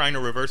who are trying to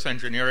reverse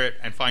engineer it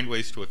and find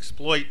ways to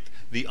exploit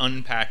the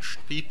unpatched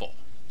people.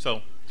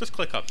 So just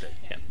click update.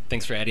 Yeah.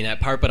 Thanks for adding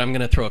that part, but I'm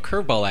going to throw a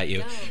curveball at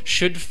you.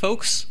 Should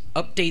folks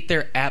update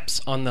their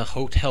apps on the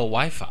hotel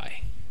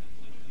Wi-Fi?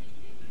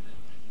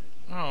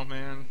 Oh,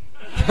 man.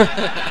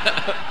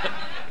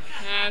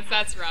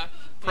 That's rough.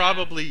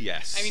 Probably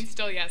yes. I mean,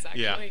 still yes,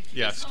 actually.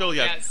 Yeah, still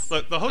yes.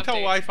 Look, the hotel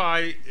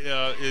Wi-Fi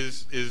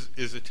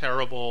is a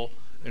terrible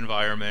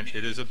environment.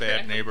 It is a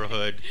bad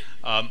neighborhood.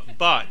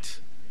 But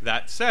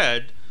that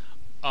said,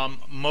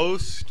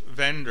 most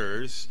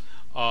vendors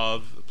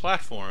of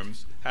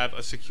platforms have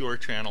a secure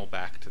channel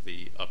back to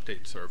the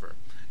update server.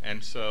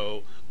 And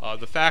so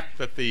the fact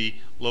that the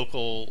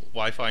local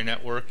Wi-Fi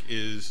network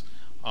is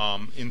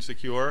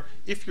insecure,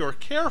 if you're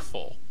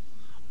careful,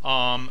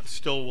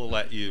 still will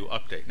let you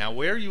update. Now,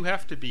 where you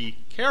have to be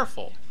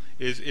careful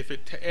is if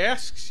it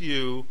asks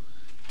you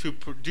to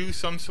do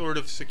some sort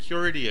of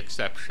security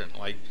exception,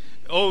 like,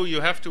 oh,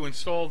 you have to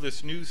install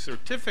this new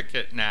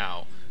certificate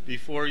now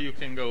before you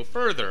can go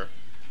further,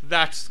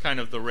 that's kind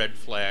of the red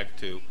flag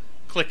to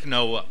click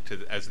no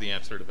as the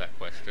answer to that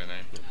question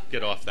and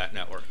get off that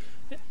network.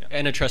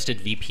 And a trusted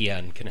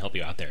VPN can help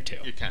you out there too.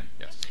 You can,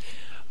 yes.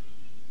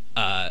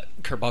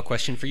 Curveball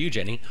question for you,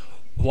 Gennie.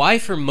 Why,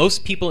 for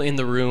most people in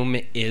the room,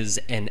 is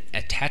an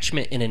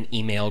attachment in an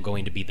email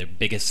going to be the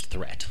biggest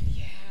threat?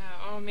 Yeah,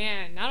 oh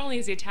man. Not only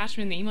is the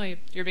attachment in the email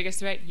your biggest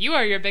threat, you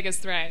are your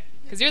biggest threat,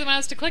 because you're the one who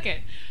has to click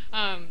it.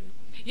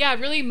 Yeah,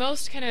 really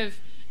most kind of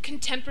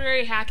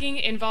contemporary hacking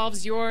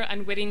involves your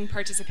unwitting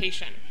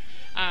participation.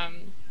 I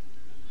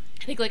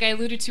think, like I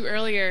alluded to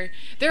earlier,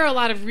 there are a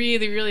lot of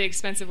really, really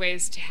expensive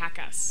ways to hack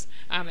us.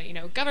 You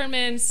know,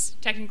 governments,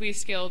 technically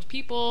skilled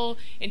people,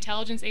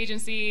 intelligence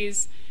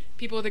agencies,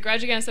 people with a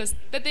grudge against us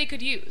that they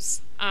could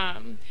use.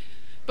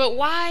 But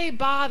why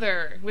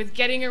bother with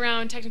getting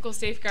around technical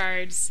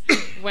safeguards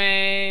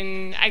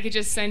when I could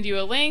just send you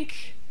a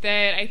link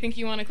that I think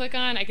you want to click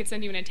on, I could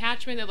send you an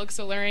attachment that looks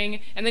alluring,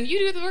 and then you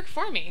do the work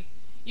for me.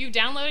 You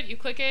download it, you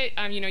click it,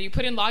 you know, you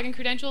put in login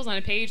credentials on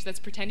a page that's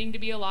pretending to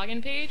be a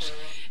login page,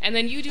 and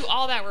then you do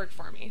all that work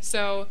for me.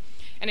 So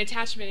an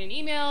attachment in an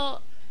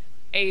email,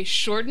 a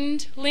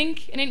shortened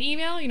link in an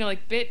email, you know,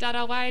 like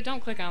bit.ly,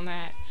 don't click on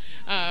that.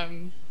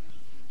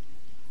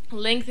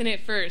 Lengthen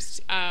it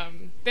first.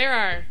 There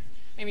are,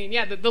 I mean,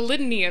 yeah, the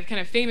litany of kind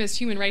of famous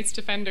human rights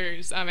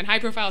defenders and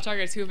high-profile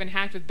targets who have been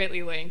hacked with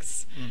bit.ly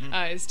links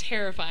is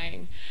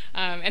terrifying.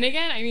 And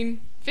again, I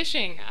mean,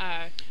 phishing.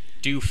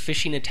 Do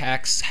phishing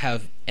attacks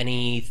have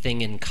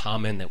anything in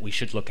common that we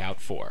should look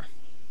out for?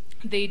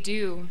 They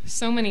do.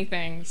 So many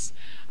things.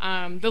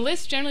 The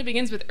list generally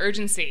begins with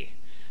urgency.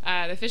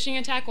 The phishing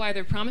attack will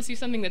either promise you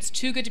something that's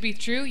too good to be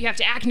true, you have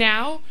to act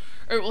now,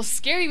 or it will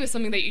scare you with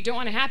something that you don't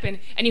want to happen,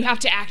 and you have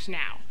to act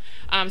now.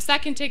 So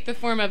that can take the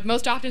form of,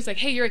 most often it's like,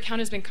 hey, your account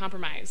has been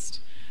compromised.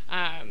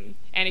 And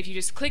if you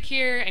just click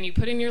here and you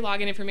put in your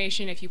login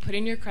information, if you put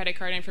in your credit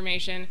card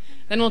information,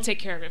 then we'll take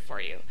care of it for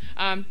you.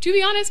 To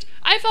be honest,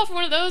 I fell for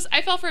one of those.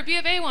 I fell for a B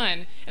of A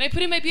one, and I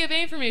put in my B of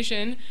A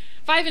information.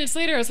 5 minutes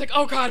later, I was like,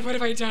 oh God, what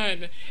have I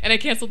done? And I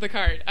canceled the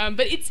card.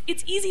 But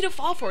it's easy to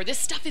fall for. This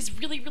stuff is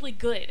really, really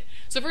good.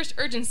 So first,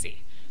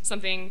 urgency.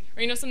 Something,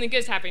 or you know, something good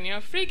is happening. You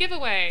know, free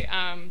giveaway.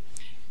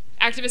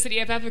 Activists at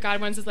EFF have got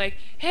ones that's like,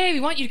 hey, we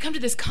want you to come to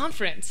this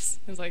conference.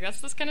 It's like,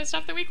 that's this kind of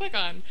stuff that we click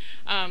on.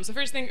 So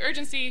first thing,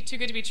 urgency, too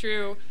good to be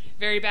true,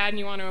 very bad and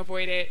you want to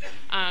avoid it.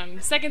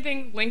 Second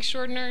thing, link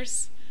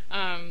shorteners.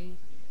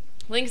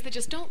 Links that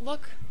just don't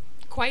look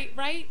quite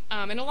right.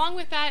 And along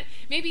with that,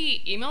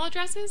 maybe email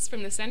addresses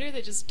from the sender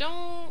that just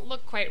don't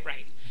look quite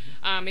right.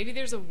 Maybe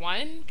there's a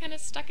 1 kind of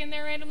stuck in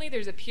there randomly.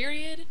 There's a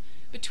period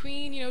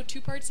between, you know, 2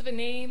 parts of a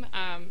name.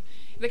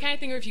 The kind of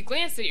thing where if you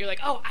glance at it, you're like,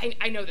 oh,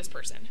 I know this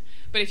person.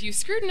 But if you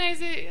scrutinize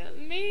it,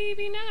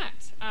 maybe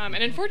not.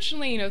 And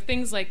unfortunately, you know,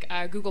 things like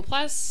Google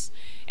Plus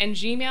and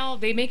Gmail,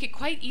 they make it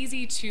quite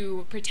easy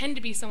to pretend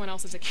to be someone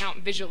else's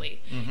account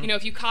visually. You know,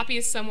 if you copy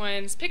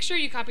someone's picture,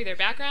 you copy their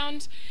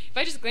background. If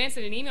I just glance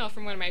at an email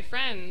from one of my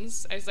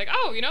friends, I was like,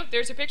 oh, you know,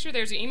 there's a picture,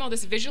 there's an email,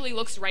 this visually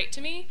looks right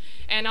to me,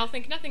 and I'll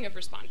think nothing of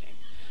responding.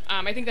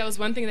 I think that was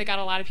one thing that got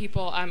a lot of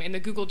people in the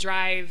Google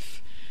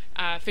Drive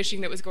phishing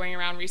that was going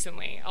around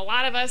recently. A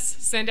lot of us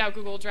send out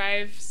Google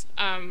Drives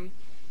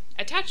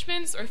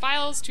attachments or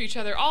files to each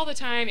other all the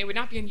time. It would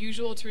not be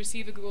unusual to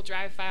receive a Google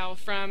Drive file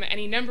from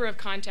any number of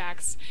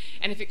contacts,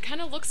 and if it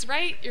kind of looks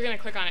right, you're going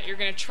to click on it. You're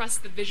going to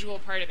trust the visual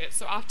part of it.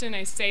 So often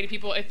I say to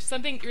people, if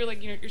something, you're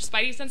like, you know, your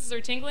spidey senses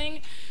are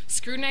tingling,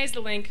 scrutinize the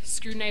link,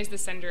 scrutinize the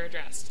sender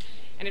address.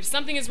 And if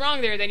something is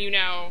wrong there, then you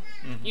know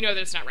that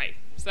it's not right.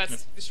 So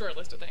that's the short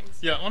list of things.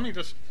 Yeah, let me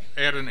just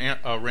add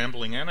a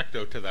rambling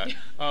anecdote to that.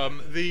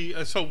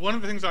 So one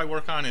of the things I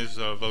work on is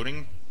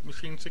voting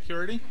machine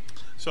security.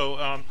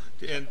 So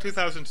in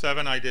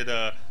 2007, I did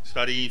a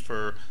study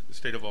for the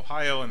state of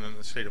Ohio and then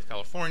the state of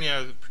California.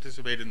 I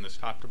participated in this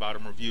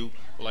top-to-bottom review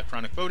of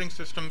electronic voting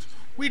systems.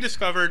 We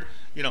discovered,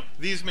 you know,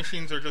 these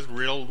machines are just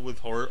riddled with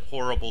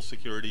horrible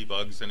security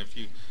bugs, and if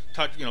you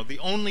touch, you know, the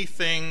only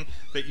thing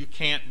that you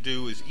can't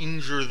do is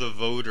injure the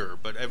voter,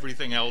 but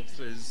everything else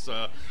is,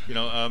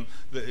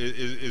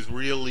 is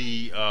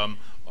really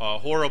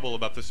horrible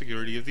about the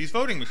security of these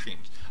voting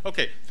machines.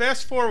 Okay,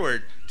 fast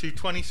forward to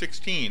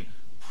 2016.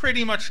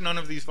 Pretty much none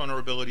of these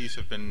vulnerabilities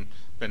have been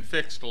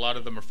fixed. A lot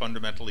of them are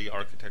fundamentally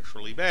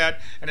architecturally bad.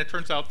 And it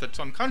turns out that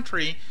some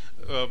country,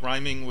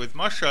 rhyming with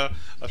Musha,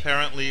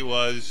 apparently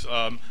was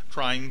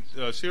trying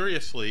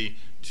seriously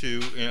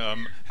to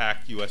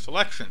hack U.S.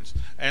 elections.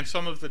 And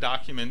some of the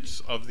documents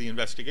of the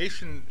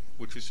investigation,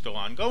 which is still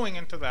ongoing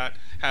into that,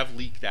 have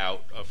leaked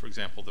out. For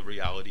example, the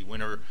Reality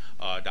Winner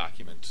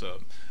documents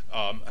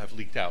have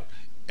leaked out.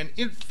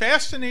 An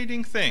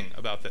fascinating thing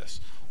about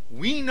this,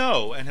 we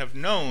know and have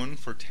known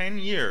for 10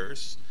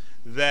 years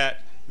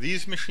that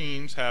these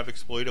machines have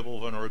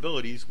exploitable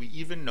vulnerabilities. We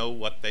even know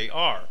what they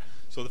are.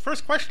 So the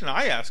first question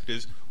I asked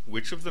is,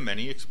 which of the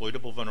many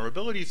exploitable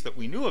vulnerabilities that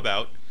we knew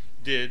about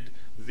did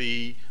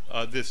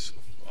this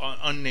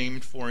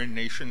unnamed foreign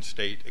nation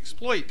state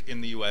exploit in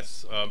the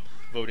U.S.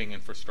 Voting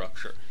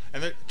infrastructure?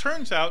 And it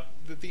turns out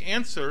that the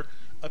answer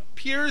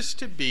appears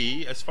to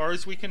be, as far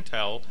as we can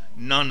tell,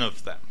 none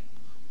of them.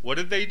 What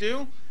did they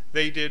do?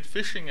 They did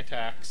phishing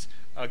attacks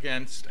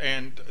against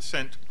and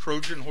sent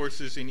Trojan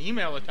horses in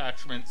email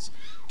attachments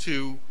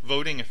to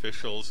voting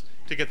officials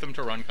to get them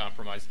to run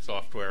compromised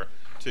software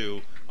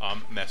to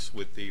mess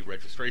with the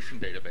registration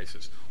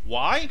databases.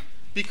 Why?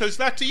 Because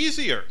that's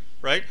easier,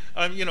 right?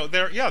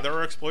 There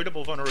are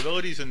exploitable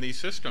vulnerabilities in these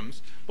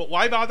systems, but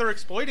why bother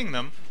exploiting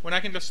them when I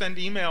can just send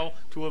email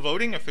to a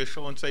voting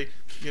official and say,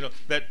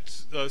 that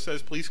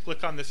says, please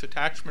click on this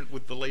attachment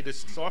with the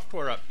latest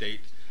software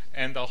update,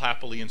 and they'll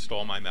happily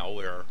install my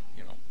malware,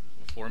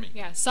 for me.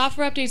 Yeah,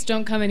 software updates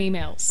don't come in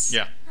emails.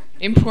 Yeah.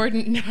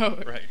 Important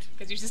note. Right.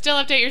 Because you should still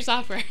update your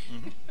software.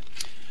 Mm-hmm.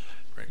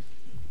 Right.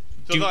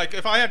 So,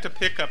 if I had to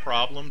pick a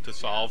problem to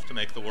solve to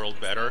make the world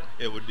better,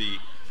 it would be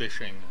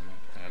phishing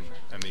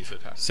and these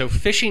attacks. So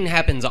phishing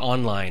happens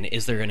online.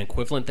 Is there an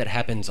equivalent that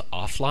happens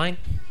offline?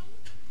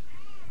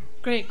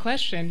 Great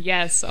question.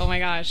 Yes. Oh my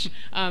gosh.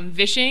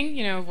 Vishing,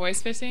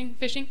 voice phishing,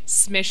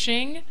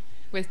 smishing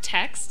with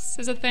texts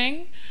is a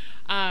thing.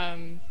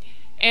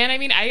 And I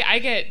mean, I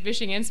get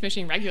vishing and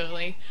smishing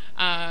regularly.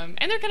 And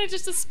they're kind of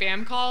just the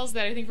spam calls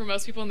that I think for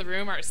most people in the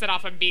room are set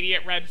off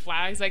immediate red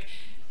flags. Like,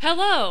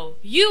 hello,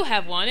 you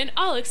have won and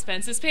all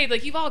expenses paid.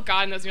 Like, you've all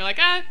gotten those and you're like,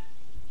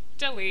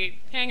 delete,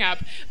 hang up.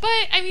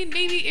 But I mean,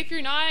 maybe if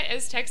you're not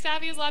as tech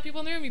savvy as a lot of people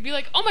in the room, you'd be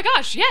like, oh my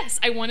gosh, yes,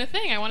 I won a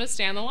thing. I want to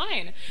stay on the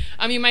line.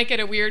 You might get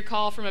a weird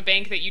call from a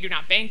bank that you do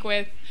not bank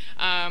with.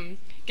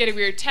 Get a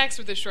weird text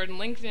with a shortened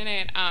link in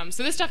it.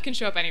 So this stuff can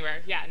show up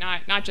anywhere. Yeah,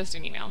 not just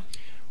in email.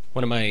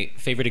 One of my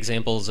favorite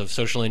examples of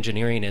social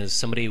engineering is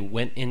somebody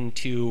went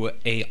into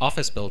a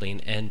office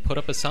building and put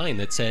up a sign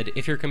that said,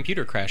 if your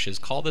computer crashes,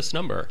 call this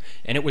number.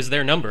 And it was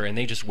their number, and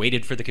they just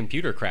waited for the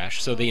computer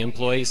crash. So the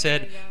employee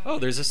said, oh,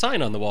 there's a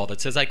sign on the wall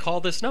that says, I call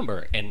this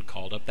number, and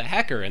called up the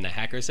hacker. And the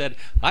hacker said,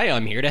 hi,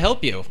 I'm here to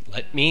help you.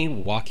 Let me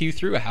walk you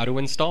through how to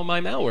install my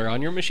malware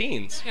on your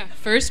machines. Yeah,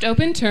 first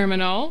open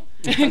terminal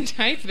and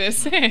type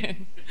this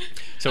in.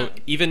 So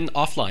even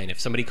offline, if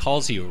somebody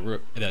calls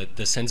you,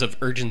 the sense of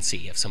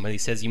urgency, if somebody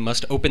says you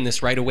must open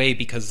this right away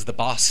because the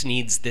boss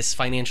needs this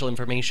financial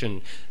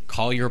information,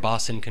 call your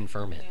boss and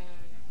confirm it.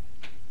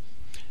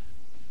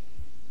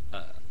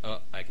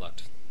 I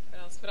looked.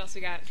 What else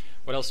we got?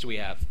 What else do we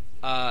have?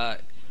 How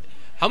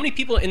many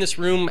people in this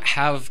room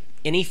have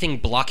anything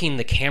blocking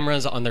the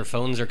cameras on their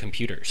phones or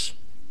computers?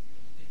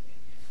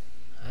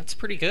 That's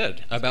pretty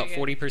good. About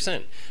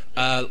 40%.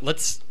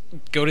 Let's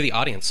go to the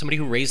audience. Somebody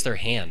who raised their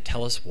hand.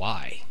 Tell us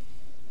why.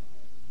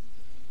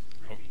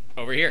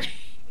 Over here.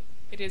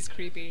 It is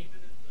creepy.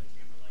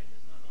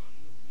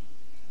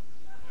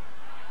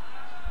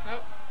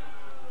 Oh.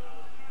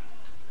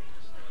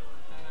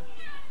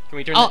 Can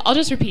we turn I'll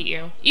just repeat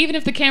you. Even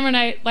if the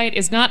camera light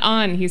is not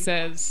on, he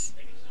says,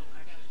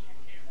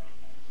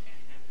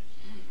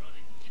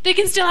 they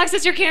can still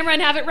access your camera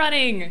and have it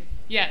running.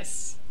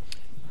 Yes.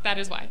 That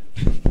is why.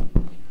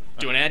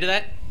 Do you want to add to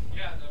that?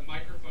 Yeah, the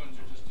microphones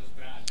are just as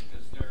bad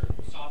because they're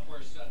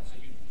software set, so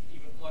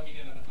even plugging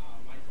in a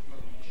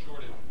microphone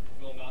shorted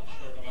will not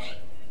short them out.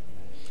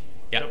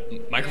 Yeah,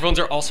 microphones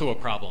are also a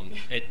problem.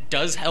 It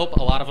does help.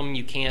 A lot of them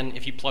you can,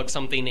 if you plug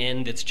something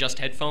in that's just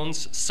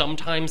headphones,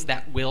 sometimes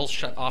that will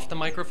shut off the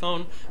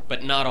microphone,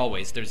 but not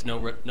always. There's no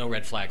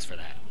red flags for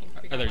that.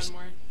 Or there's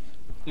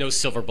no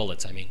silver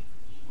bullets, I mean.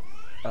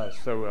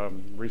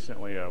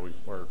 Recently we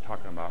were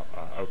talking about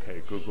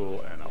OK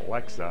Google and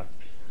Alexa.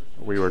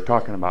 We were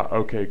talking about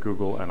OK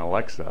Google and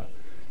Alexa,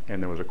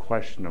 and there was a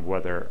question of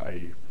whether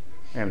a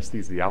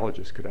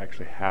anesthesiologist could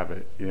actually have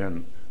it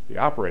in the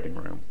operating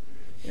room.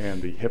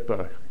 And the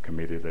HIPAA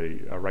committee,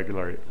 the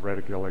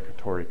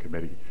regulatory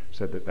committee,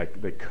 said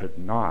that they could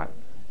not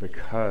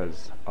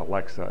because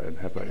Alexa and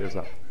HIPAA is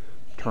a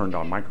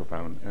turned-on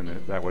microphone, and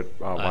that would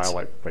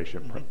violate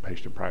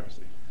patient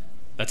privacy.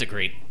 That's a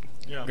great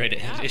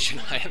addition.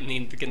 I haven't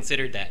even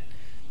considered that.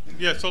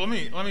 Yeah, so let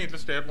me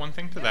just add one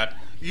thing to that.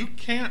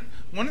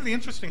 One of the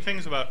interesting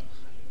things about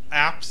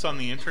apps on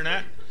the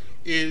internet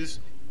is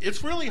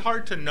it's really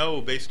hard to know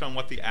based on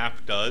what the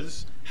app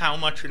does how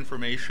much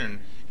information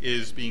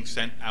is being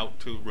sent out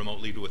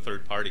remotely to a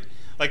third party.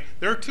 Like,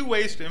 there are two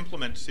ways to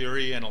implement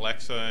Siri and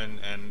Alexa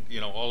and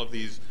all of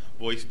these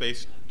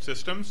voice-based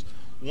systems.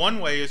 One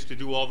way is to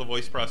do all the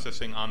voice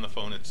processing on the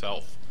phone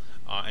itself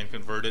and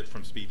convert it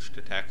from speech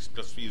to text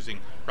just using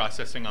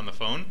processing on the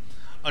phone.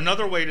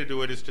 Another way to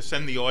do it is to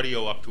send the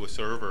audio up to a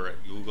server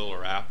at Google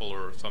or Apple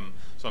or some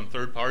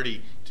third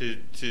party to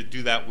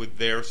do that with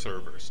their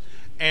servers.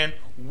 And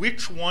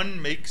which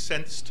one makes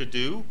sense to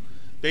do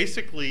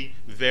basically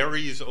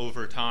varies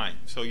over time.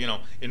 So,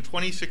 in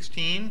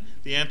 2016,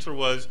 the answer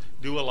was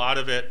do a lot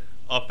of it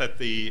up at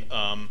the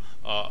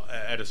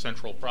at a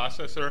central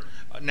processor.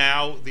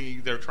 Now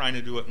they're trying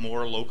to do it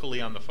more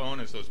locally on the phone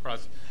as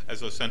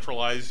those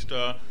centralized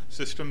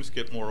systems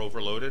get more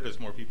overloaded as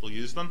more people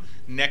use them.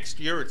 Next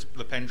year,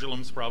 the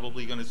pendulum's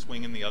probably going to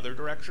swing in the other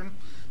direction.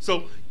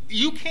 So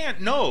you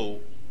can't know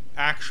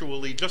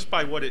actually just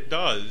by what it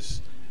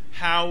does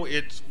how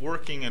it's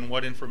working and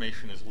what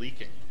information is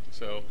leaking.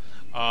 So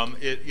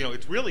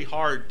it's really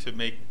hard to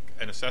make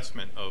an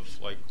assessment of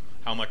like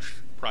how much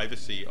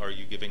privacy are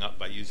you giving up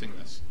by using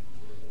this.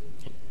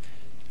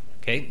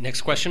 Okay,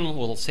 next question.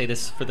 We'll say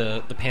this for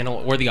the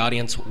panel or the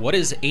audience. What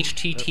is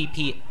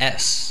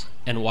HTTPS,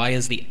 and why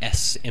is the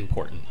S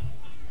important?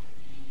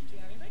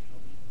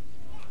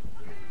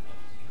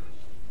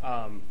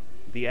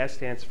 The S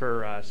stands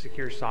for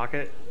secure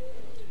socket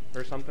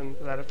or something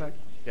to that effect.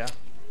 Yeah.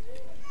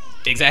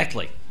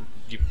 Exactly.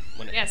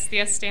 Yes, the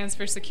S stands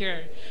for secure.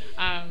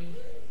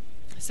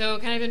 So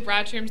kind of in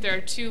broad terms, there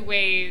are two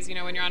ways,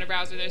 when you're on a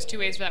browser, there's two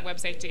ways for that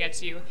website to get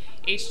to you.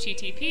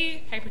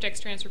 HTTP,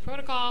 Hypertext Transfer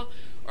Protocol,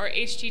 or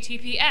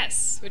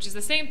HTTPS, which is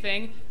the same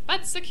thing,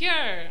 but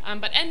secure,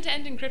 but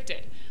end-to-end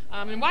encrypted.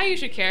 And why you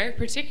should care,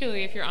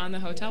 particularly if you're on the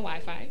hotel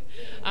Wi-Fi,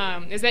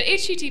 is that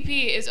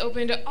HTTP is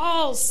open to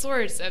all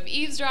sorts of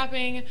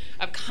eavesdropping,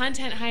 of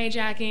content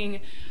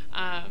hijacking,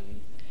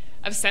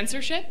 of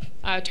censorship,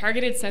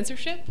 targeted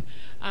censorship.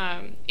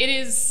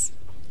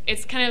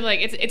 It's kind of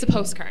like, it's a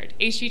postcard.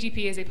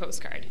 HTTP is a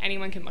postcard.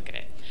 Anyone can look at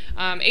it.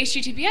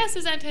 HTTPS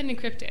is end-to-end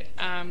encrypted.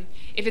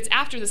 If it's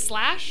after the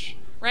slash,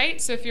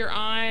 right? So if you're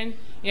on,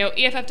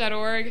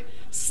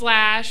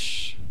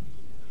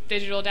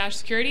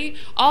 EFF.org/digital-security,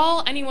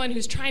 all anyone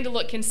who's trying to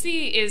look can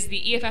see is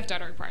the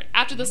EFF.org part.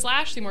 After the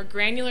slash, the more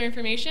granular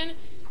information,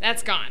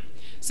 that's gone.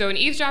 So an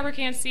eavesdropper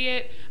can't see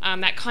it.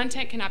 That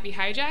content cannot be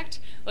hijacked.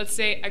 Let's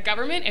say a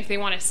government, if they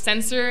want to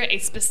censor a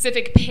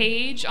specific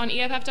page on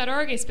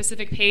EFF.org, a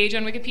specific page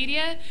on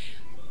Wikipedia,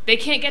 they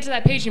can't get to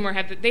that page anymore.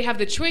 They have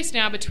the choice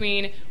now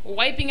between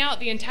wiping out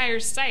the entire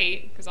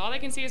site, because all they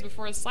can see is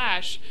before the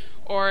slash,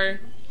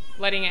 or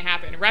letting it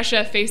happen.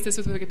 Russia faced this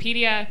with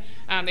Wikipedia.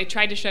 They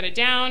tried to shut it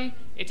down.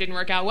 It didn't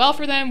work out well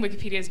for them.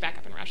 Wikipedia is back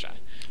up in Russia.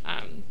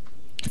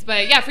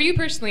 But yeah, for you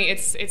personally,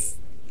 it's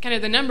kind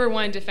of the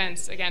 #1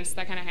 defense against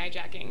that kind of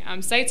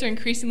hijacking. Sites are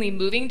increasingly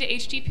moving to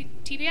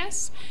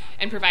HTTPS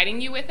and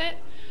providing you with it.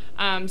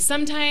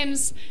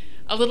 Sometimes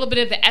a little bit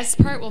of the S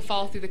part will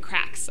fall through the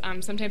cracks.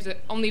 Sometimes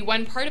only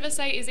one part of a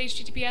site is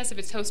HTTPS if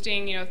it's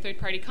hosting,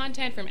 third-party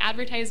content from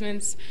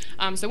advertisements.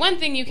 So one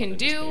thing you can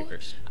do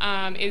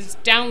is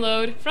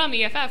download from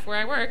EFF, where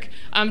I work.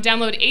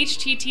 Download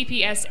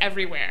HTTPS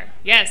everywhere.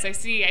 Yes, I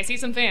see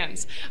some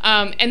fans,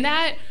 and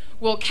that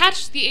will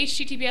catch the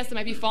HTTPS that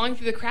might be falling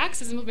through the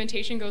cracks as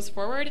implementation goes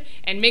forward,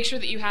 and make sure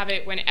that you have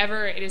it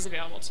whenever it is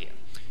available to you.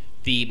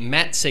 The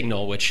Matt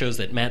signal, which shows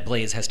that Matt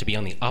Blaze has to be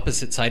on the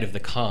opposite side of the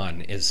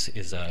con, is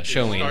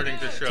showing. Starting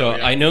to show, so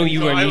yeah. I know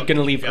you are going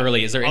to leave yeah.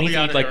 early. Is there I'll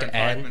anything you'd like to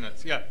add? 5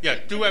 minutes. Yeah.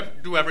 Do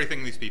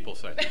everything these people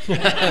say.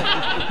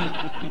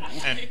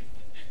 And,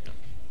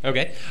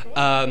 Okay.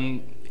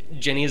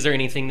 Gennie, is there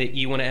anything that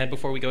you want to add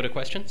before we go to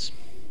questions?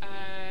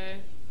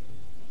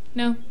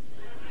 No.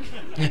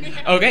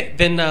 Okay,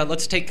 then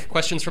let's take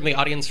questions from the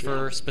audience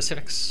for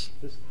specifics.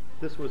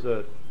 This was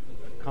a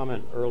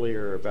comment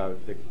earlier about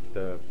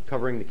the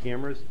covering the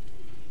cameras.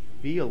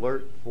 Be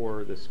alert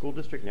for the school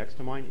district next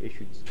to mine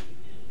issued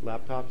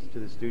laptops to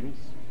the students.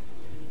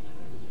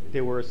 They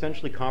were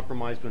essentially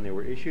compromised when they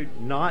were issued,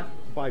 not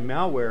by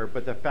malware,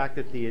 but the fact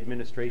that the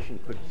administration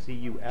could see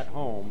you at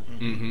home.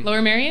 Mm-hmm.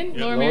 Lower Marion?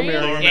 Yeah. Lower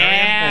Marion?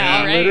 Yeah,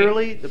 And all right.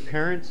 literally, the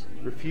parents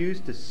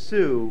refused to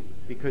sue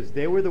because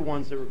they were the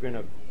ones that were going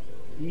to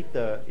eat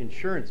the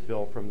insurance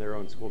bill from their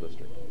own school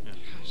district.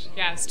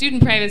 Yeah,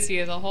 student privacy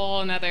is a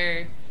whole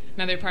another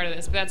part of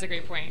this, but that's a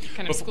great point.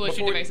 Kind of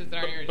school-issued devices that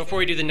aren't yours. Before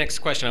we do the next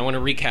question, I want to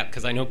recap,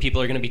 because I know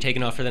people are going to be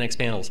taking off for the next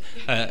panels.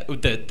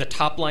 The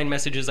top-line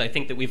messages I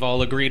think that we've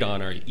all agreed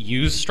on are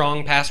use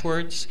strong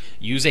passwords,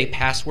 use a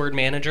password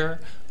manager,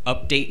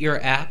 update your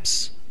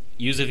apps,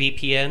 use a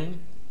VPN.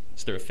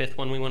 Is there a fifth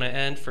one we want to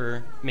add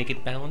for make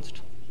it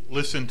balanced?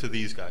 listen to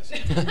these guys.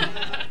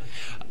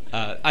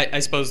 I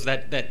suppose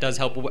that does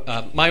help.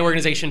 My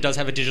organization does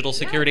have a digital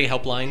security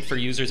helpline for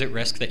users at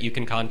risk that you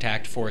can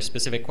contact for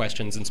specific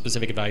questions and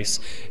specific advice.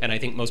 And I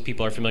think most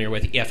people are familiar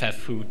with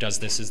EFF, who does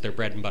this as their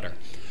bread and butter.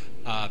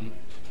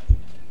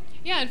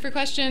 Yeah, and for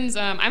questions,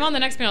 I'm on the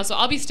next panel, so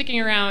I'll be sticking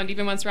around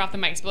even once we're off the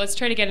mics. But let's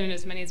try to get in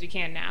as many as we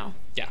can now.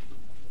 Yeah.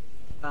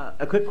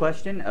 A quick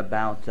question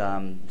about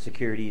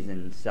securities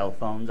and cell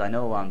phones. I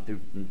know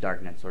through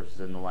darknet sources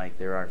and the like,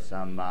 there are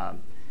some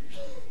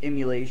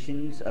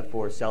emulations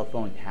for cell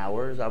phone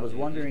towers. I was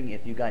wondering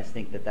if you guys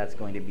think that that's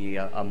going to be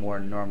a more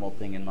normal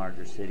thing in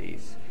larger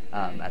cities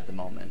at the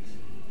moment.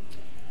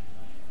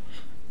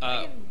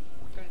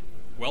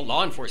 Well,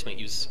 law enforcement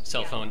use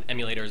cell phone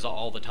emulators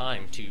all the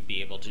time to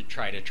be able to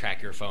try to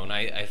track your phone.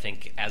 I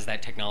think as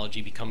that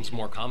technology becomes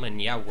more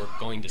common, yeah, we're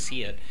going to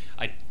see it.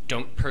 I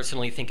don't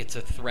personally think it's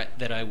a threat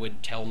that I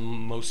would tell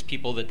most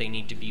people that they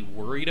need to be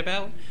worried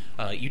about.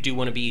 You do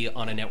want to be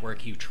on a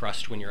network you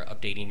trust when you're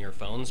updating your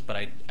phones, but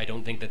I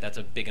don't think that that's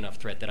a big enough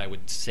threat that I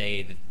would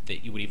say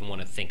that you would even want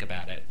to think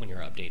about it when you're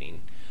updating.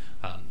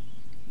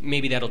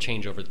 Maybe that'll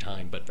change over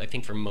time, but I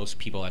think for most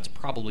people that's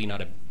probably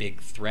not a big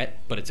threat,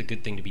 but it's a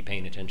good thing to be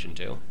paying attention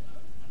to.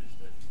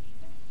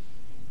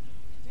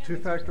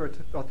 Two-factor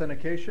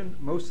authentication.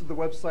 Most of the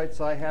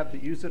websites I have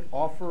that use it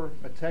offer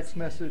a text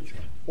message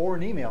or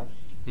an email.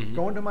 Mm-hmm.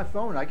 Go into my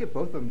phone, I get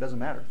both of them, doesn't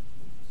matter.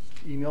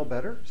 email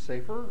better,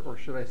 safer, or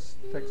should I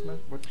text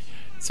message?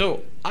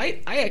 So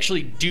I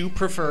actually do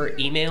prefer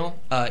email.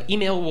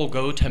 Email will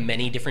go to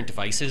many different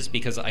devices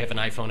because I have an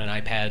iPhone, an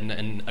iPad,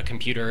 and a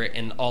computer,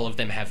 and all of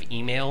them have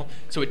email.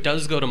 So it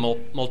does go to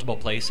multiple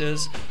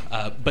places,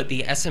 but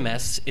the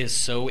SMS is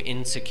so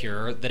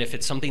insecure that if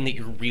it's something that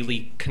you're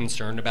really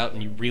concerned about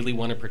and you really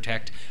want to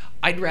protect,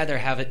 I'd rather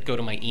have it go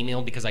to my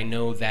email because I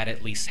know that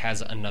at least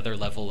has another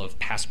level of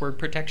password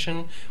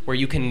protection where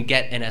you can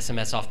get an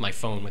SMS off my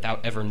phone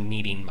without ever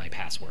needing my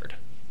password.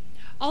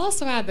 I'll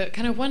also add that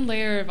kind of one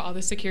layer of all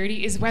the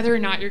security is whether or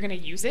not you're going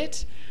to use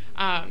it.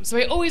 So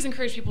I always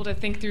encourage people to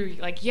think through,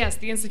 like, yes,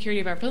 the insecurity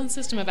of our phone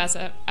system of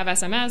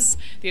SMS,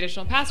 the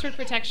additional password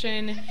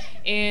protection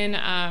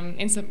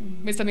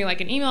with something like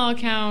an email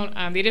account,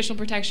 the additional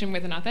protection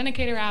with an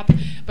authenticator app.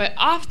 But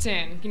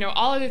often,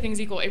 all other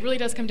things equal, it really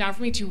does come down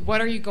for me to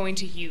what are you going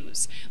to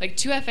use. Like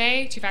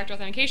 2FA, two-factor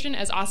authentication,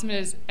 as awesome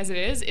as it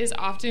is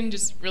often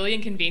just really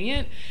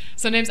inconvenient.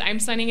 Sometimes I'm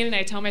signing in and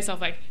I tell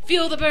myself, like,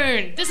 feel the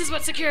burn. This is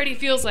what security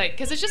feels like,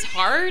 because it's just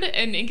hard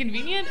and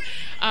inconvenient.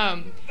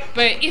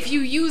 But if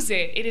you use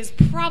it is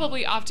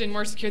probably often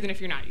more secure than if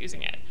you're not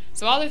using it.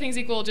 So all other things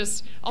equal,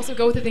 just also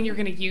go with the thing you're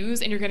going to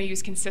use and you're going to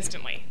use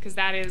consistently, because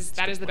that is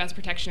the best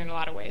protection in a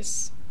lot of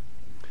ways.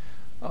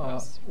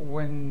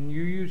 When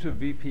you use a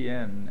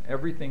VPN,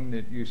 everything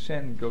that you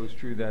send goes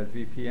through that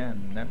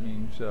VPN. That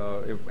means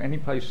if any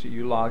place that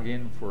you log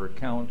in for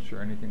accounts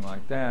or anything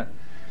like that,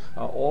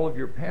 all of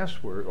your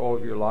password, all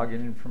of your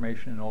login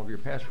information and all of your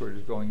password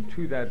is going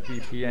to that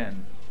VPN.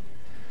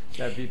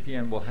 That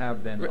VPN will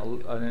have then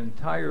an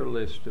entire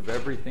list of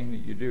everything that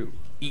you do.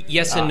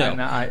 Yes and no.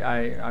 And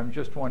I'm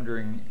just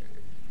wondering,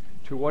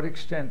 to what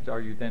extent are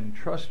you then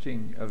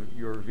trusting of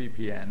your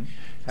VPN?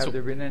 Have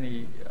there been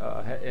any,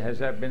 has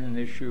that been an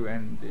issue?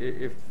 And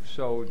if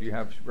so, do you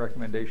have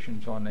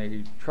recommendations on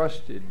a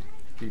trusted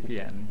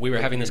VPN? We were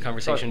having this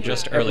conversation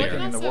just earlier.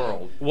 In the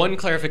world. One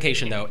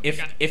clarification though,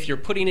 if you're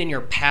putting in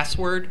your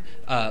password,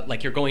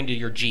 like you're going to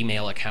your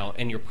Gmail account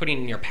and you're putting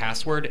in your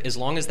password, as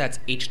long as that's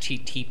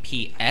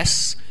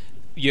HTTPS,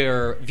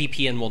 your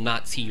VPN will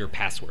not see your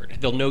password.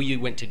 They'll know you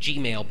went to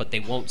Gmail, but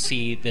they won't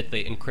see that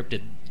the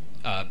encrypted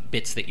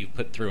bits that you've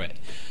put through it.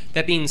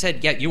 That being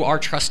said, yeah, you are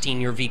trusting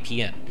your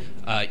VPN.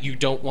 You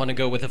don't want to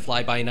go with a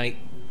fly-by-night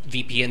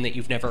VPN that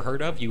you've never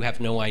heard of. You have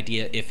no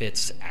idea if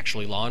it's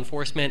actually law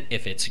enforcement,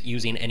 if it's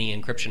using any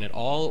encryption at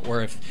all,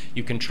 or if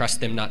you can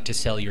trust them not to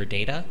sell your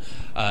data.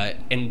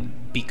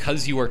 And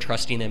because you are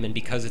trusting them and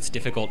because it's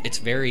difficult, it's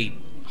very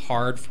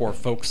hard for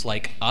folks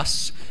like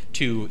us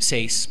to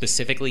say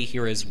specifically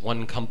here is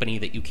one company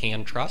that you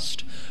can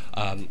trust.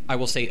 I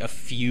will say a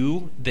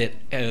few that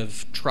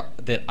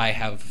I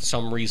have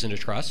some reason to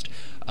trust.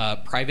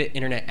 Private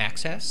Internet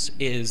Access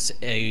is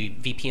a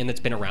VPN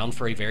that's been around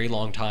for a very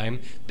long time.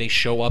 They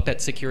show up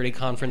at security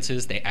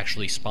conferences. They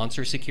actually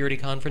sponsor security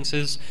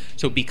conferences.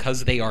 So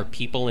because they are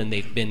people and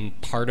they've been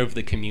part of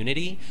the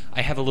community,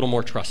 I have a little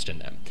more trust in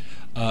them.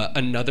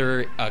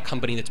 Another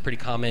company that's pretty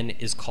common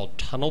is called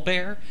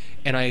TunnelBear,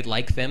 and I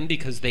like them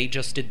because they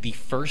just did the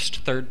first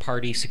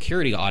third-party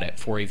security audit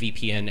for a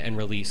VPN and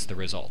released the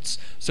results.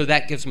 So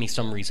that gives me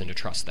some reason to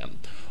trust them.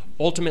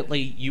 Ultimately,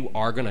 you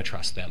are going to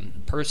trust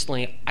them.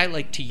 Personally, I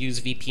like to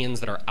use VPNs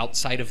that are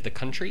outside of the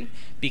country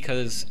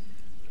because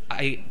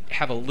I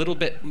have a little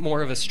bit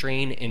more of a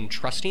strain in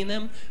trusting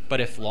them, but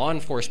if law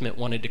enforcement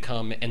wanted to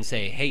come and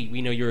say, hey,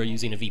 we know you're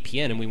using a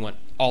VPN and we want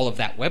all of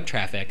that web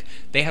traffic,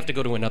 they have to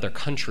go to another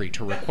country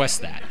to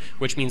request that,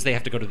 which means they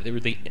have to go to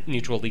the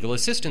Mutual Legal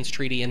Assistance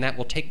Treaty, and that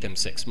will take them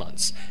 6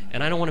 months.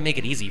 And I don't want to make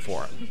it easy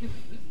for them.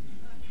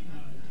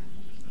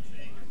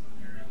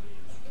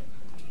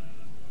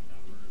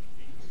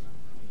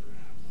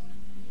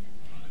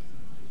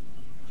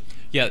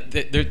 Yeah,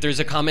 there's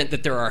a comment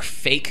that there are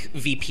fake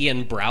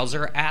VPN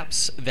browser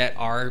apps that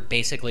are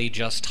basically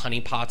just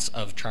honeypots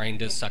of trying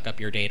to suck up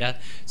your data.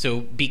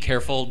 So be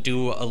careful,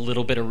 do a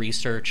little bit of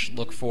research,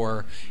 look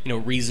for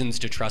reasons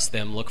to trust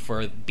them, look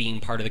for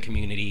being part of the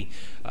community.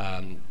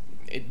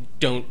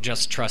 Don't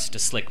just trust a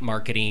slick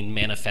marketing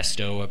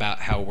manifesto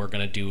about how we're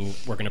going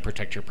to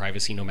protect your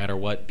privacy no matter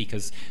what,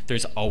 because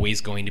there's always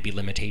going to be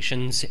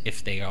limitations.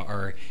 If they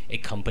are a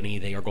company,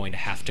 they are going to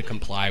have to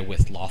comply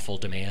with lawful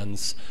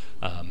demands.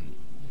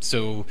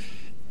 So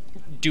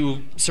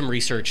do some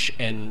research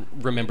and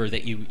remember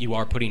that you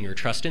are putting your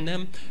trust in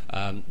them,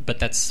 but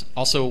that's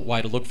also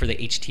why to look for the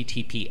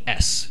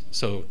HTTPS.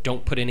 So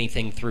don't put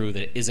anything through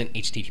that isn't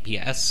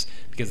HTTPS,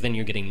 because then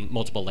you're getting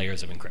multiple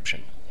layers of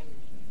encryption.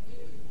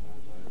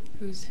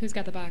 Who's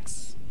got the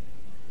box?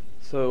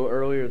 So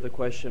earlier the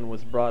question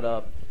was brought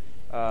up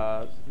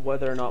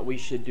whether or not we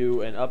should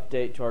do an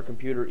update to our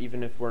computer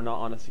even if we're not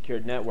on a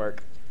secured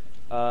network.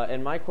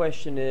 And my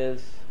question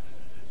is,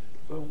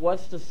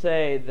 what's to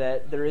say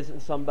that there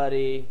isn't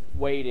somebody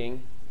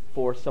waiting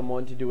for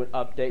someone to do an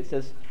update,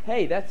 says,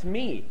 hey, that's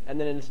me, and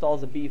then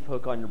installs a beef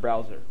hook on your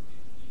browser?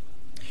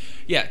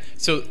 Yeah,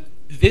 so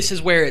This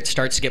is where it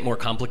starts to get more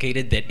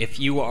complicated, that if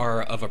you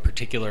are of a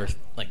particular,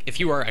 like if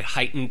you are a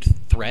heightened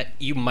threat,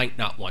 you might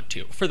not want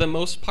to. For the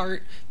most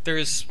part,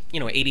 there's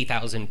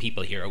 80,000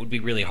 people here. It would be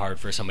really hard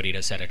for somebody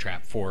to set a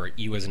trap for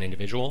you as an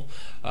individual.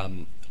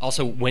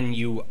 Also, when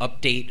you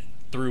update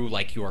through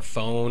like your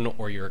phone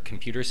or your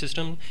computer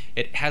system,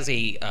 it has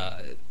a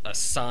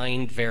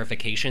signed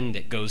verification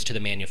that goes to the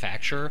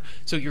manufacturer,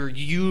 so you're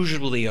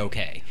usually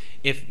okay.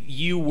 If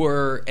you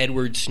were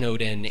Edward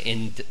Snowden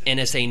and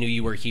NSA knew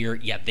you were here,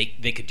 yeah, they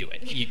could do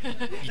it.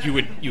 You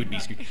would be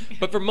screwed.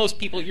 But for most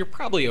people, you're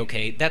probably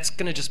okay. That's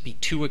going to just be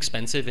too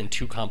expensive and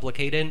too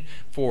complicated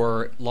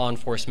for law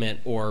enforcement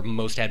or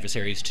most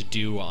adversaries to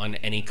do on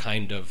any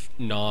kind of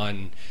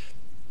non-hyper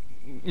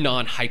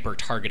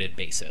targeted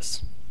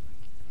basis.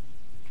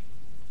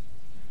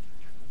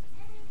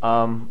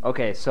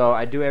 Okay, so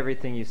I do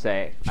everything you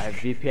say. I have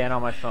VPN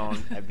on my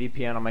phone, I have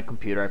VPN on my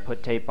computer, I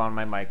put tape on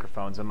my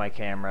microphones and my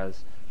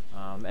cameras,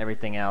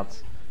 everything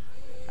else.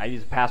 I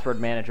use a password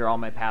manager, all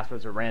my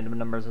passwords are random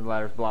numbers and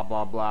letters, blah,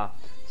 blah, blah.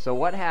 So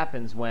what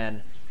happens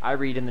when I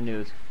read in the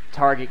news,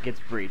 Target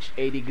gets breached,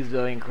 80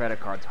 gazillion credit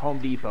cards, Home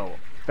Depot,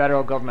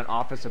 Federal Government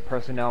Office of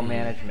Personnel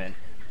Management,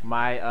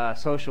 my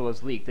social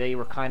was leaked. They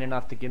were kind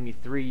enough to give me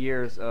 3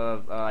 years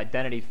of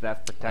identity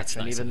theft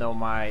protection, even though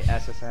my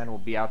SSN will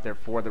be out there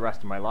for the rest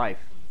of my life.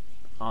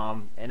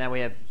 And then we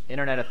have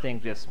Internet of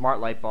Things. We have smart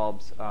light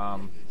bulbs,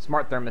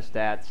 smart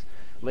thermostats,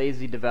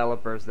 lazy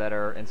developers that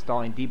are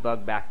installing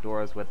debug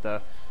backdoors with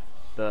the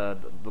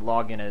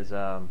login as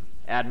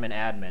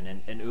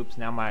admin, and oops,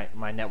 now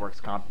my network's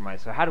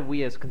compromised. So how do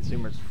we as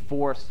consumers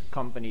force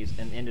companies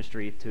and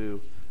industry to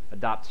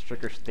adopt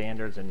stricter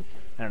standards and,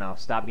 I don't know,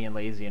 stop being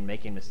lazy and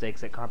making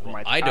mistakes that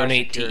compromise I our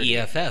donate security? to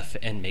EFF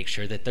and make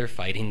sure that they're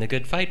fighting the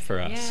good fight for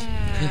us.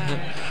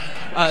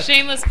 Yeah.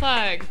 Shameless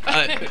plug.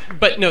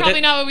 But no,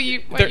 probably not what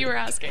you were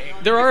asking.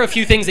 There are a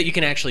few things that you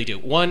can actually do.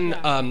 One,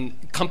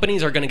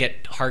 companies are going to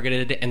get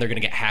targeted and they're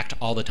going to get hacked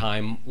all the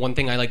time. One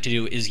thing I like to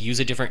do is use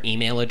a different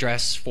email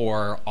address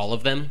for all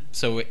of them.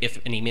 So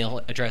if an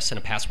email address and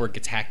a password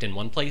gets hacked in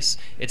one place,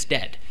 it's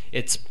dead.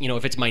 It's,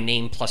 if it's my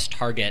name plus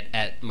target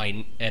at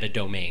a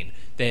domain,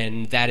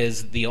 then that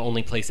is the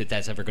only place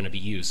that's ever going to be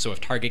used. So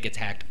if Target gets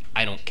hacked,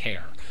 I don't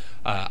care.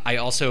 I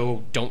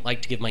also don't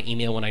like to give my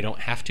email when I don't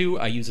have to.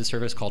 I use a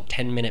service called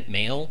 10-Minute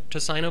Mail to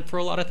sign up for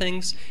a lot of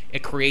things.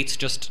 It creates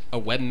just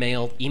a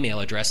webmail email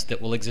address that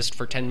will exist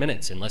for 10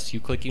 minutes unless you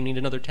click you need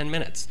another 10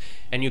 minutes.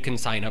 And you can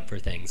sign up for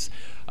things.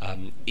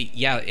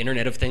 Yeah,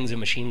 Internet of Things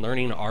and machine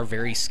learning are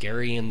very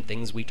scary and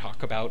things we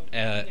talk about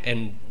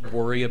and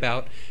worry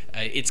about.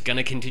 It's going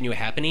to continue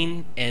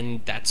happening, and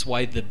that's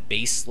why the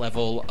base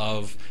level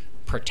of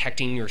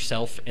protecting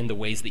yourself in the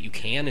ways that you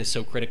can is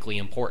so critically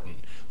important.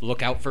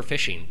 Look out for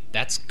phishing.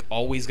 That's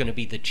always going to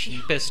be the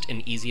cheapest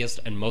and easiest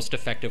and most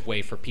effective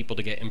way for people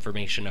to get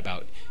information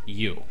about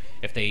you.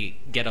 If they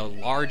get a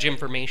large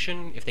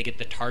information, if they get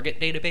the target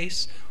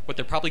database, what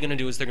they're probably going to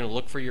do is they're going to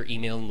look for your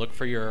email and look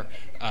for your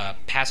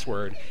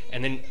password,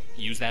 and then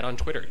use that on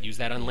Twitter, use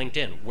that on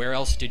LinkedIn. Where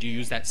else did you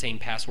use that same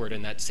password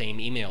and that same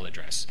email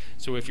address?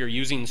 So if you're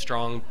using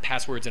strong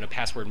passwords in a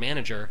password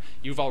manager,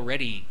 you've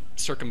already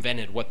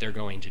circumvented what they're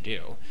going to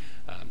do.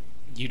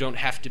 You don't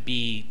have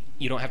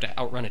to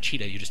outrun a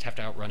cheetah, you just have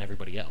to outrun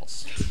everybody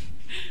else.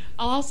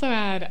 I'll also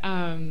add,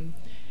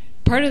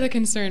 part of the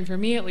concern, for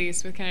me at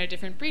least, with kind of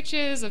different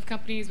breaches of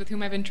companies with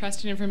whom I've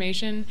entrusted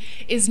information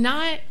is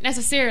not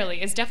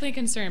necessarily, it's definitely a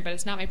concern, but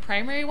it's not my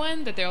primary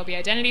one, that there will be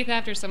identity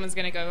theft or someone's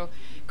going to go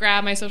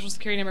grab my social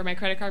security number, my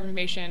credit card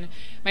information.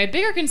 My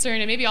bigger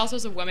concern, and maybe also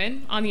as a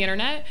woman on the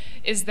internet,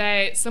 is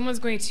that someone's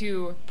going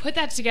to put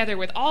that together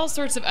with all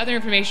sorts of other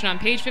information on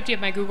page 50 of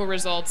my Google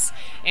results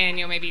and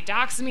maybe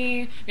dox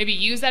me, maybe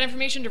use that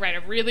information to write a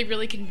really,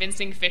 really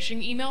convincing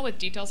phishing email with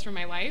details from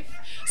my life.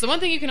 So one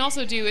thing you can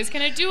also do is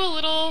kind of do a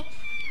little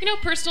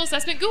personal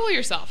assessment. Google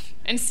yourself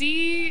and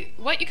see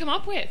what you come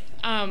up with.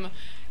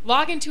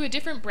 Log into a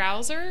different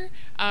browser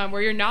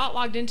where you're not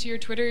logged into your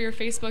Twitter, your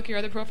Facebook, your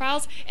other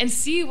profiles, and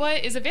see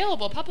what is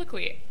available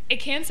publicly. It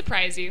can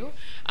surprise you,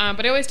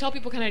 but I always tell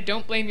people kind of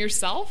don't blame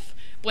yourself.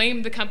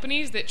 Blame the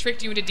companies that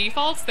tricked you into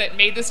defaults that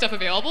made this stuff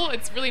available.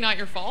 It's really not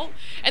your fault.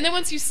 And then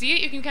once you see it,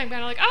 you can kind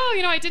of like,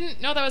 oh, I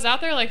didn't know that was out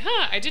there. Like,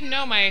 I didn't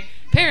know my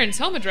parents'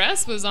 home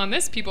address was on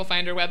this People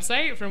Finder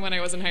website from when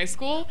I was in high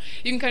school.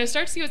 You can kind of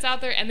start to see what's out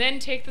there and then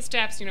take the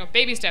steps,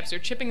 baby steps. You're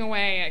chipping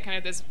away at kind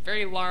of this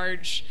very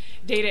large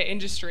data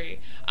industry.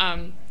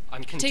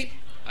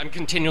 I'm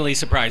continually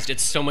surprised.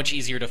 It's so much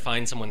easier to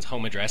find someone's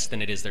home address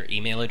than it is their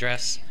email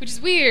address. Which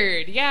is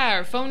weird, yeah,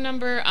 or phone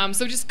number.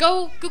 So just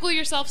go Google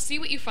yourself, see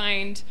what you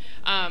find,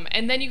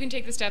 and then you can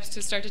take the steps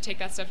to start to take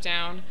that stuff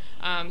down.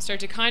 Start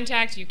to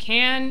contact. You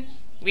can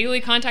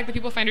legally contact the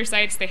People Finder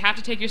sites. They have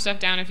to take your stuff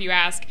down if you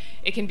ask.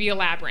 It can be a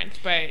labyrinth,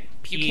 but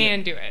you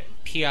can do it.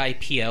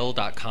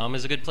 PIPL.com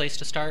is a good place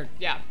to start.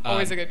 Yeah,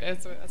 always a good.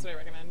 That's what I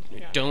recommend.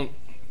 Yeah.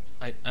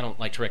 I don't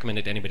like to recommend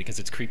it to anybody because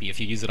it's creepy if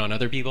you use it on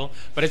other people,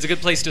 but it's a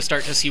good place to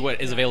start to see what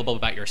is available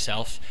about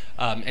yourself.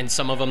 And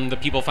some of them, the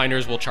People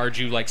Finders will charge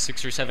you like $6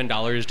 or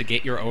 $7 to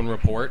get your own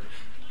report.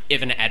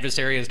 if an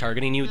adversary is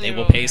targeting you, they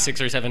will pay $6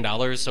 or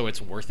 $7, so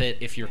it's worth it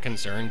if you're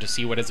concerned to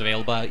see what is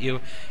available about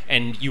you.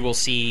 And you will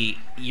see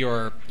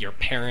your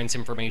parents'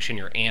 information,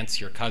 your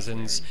aunts, your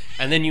cousins,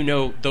 and then you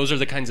know those are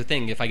the kinds of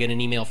things. If I get an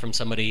email from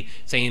somebody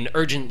saying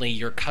urgently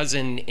your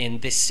cousin in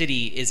this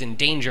city is in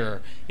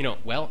danger, you know,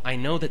 well, I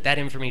know that that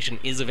information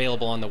is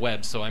available on the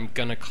web, so I'm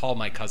gonna call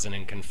my cousin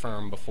and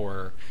confirm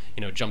before,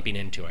 you know, jumping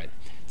into it.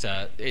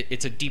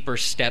 It's a deeper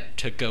step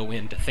to go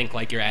in to think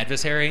like your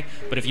adversary,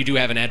 but if you do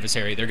have an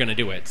adversary, they're going to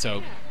do it.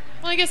 So,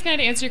 well, I guess kind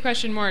of to answer your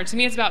question more, to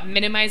me it's about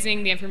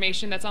minimizing the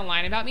information that's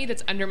online about me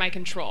that's under my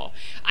control.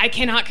 I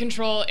cannot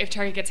control if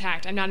Target gets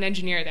hacked. I'm not an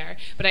engineer there.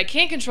 But I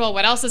can control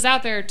what else is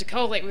out there to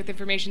collate with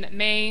information that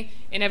may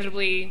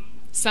inevitably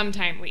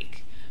sometime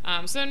leak.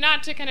 So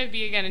not to kind of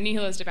be, again, a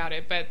nihilist about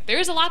it, but there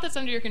is a lot that's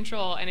under your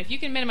control, and if you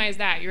can minimize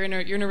that, you're in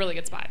a really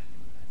good spot.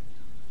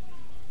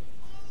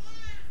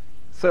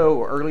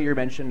 So earlier you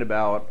mentioned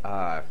about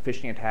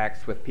phishing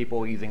attacks with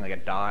people using like a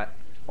dot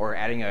or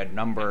adding a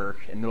number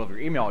in the middle of your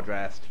email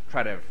address to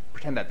try to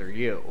pretend that they're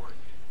you.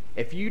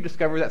 If you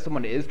discover that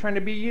someone is trying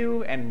to be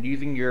you and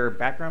using your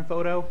background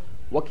photo,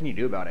 what can you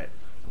do about it?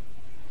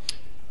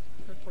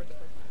 Report the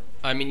profile.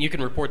 I mean, you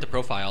can report the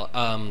profile.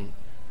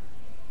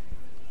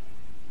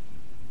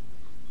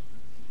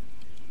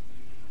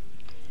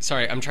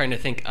 Sorry, I'm trying to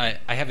think. I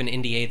have an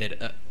NDA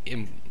that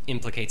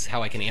implicates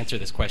how I can answer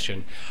this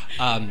question.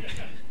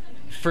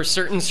 For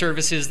certain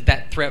services,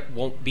 that threat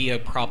won't be a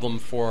problem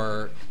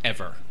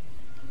forever.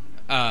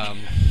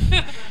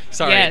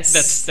 Sorry,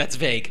 yes. that's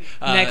vague.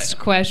 Next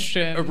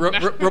question.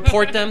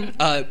 Report them.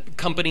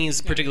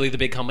 Companies, particularly the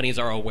big companies,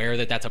 are aware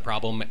that that's a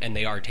problem, and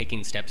they are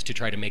taking steps to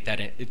try to make that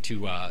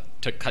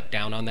to cut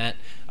down on that.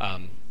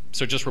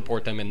 So just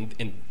report them,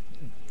 and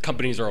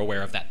companies are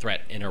aware of that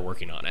threat and are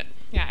working on it.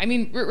 Yeah, I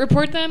mean,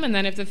 report them, and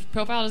then if the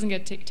profile doesn't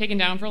get taken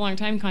down for a long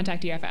time,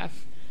 contact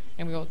EFF,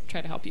 and we will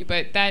try to help you.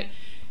 But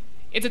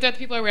it's a threat that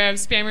people are aware of.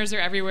 Spammers are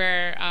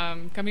everywhere.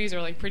 Companies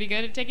are like pretty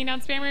good at taking down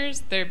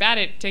spammers. They're bad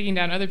at taking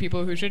down other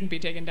people who shouldn't be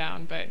taken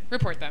down, but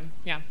report them,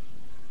 yeah.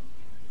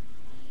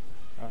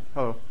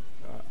 Hello.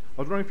 I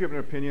was wondering if you have an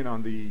opinion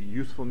on the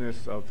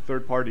usefulness of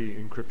third-party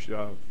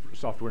encryption,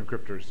 software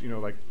encryptors, you know,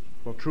 like,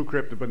 well,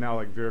 TrueCrypt, but now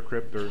like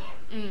VeraCrypt or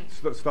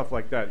stuff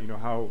like that. You know,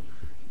 how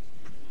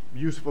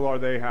useful are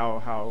they?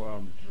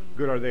 How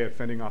good are they at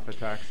fending off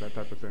attacks, that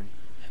type of thing?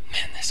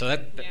 So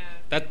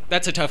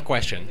that's a tough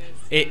question.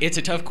 It's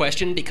a tough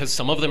question because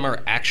some of them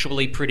are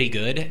actually pretty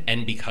good,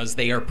 and because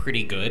they are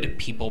pretty good,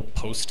 people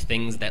post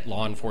things that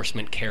law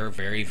enforcement care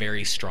very,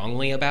 very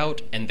strongly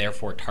about, and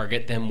therefore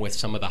target them with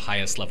some of the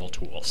highest level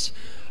tools.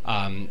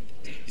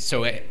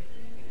 So I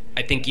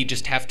think you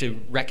just have to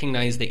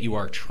recognize that you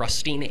are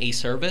trusting a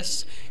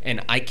service,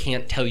 and I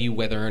can't tell you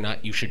whether or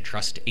not you should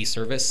trust a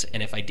service,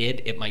 and if I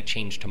did, it might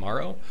change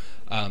tomorrow.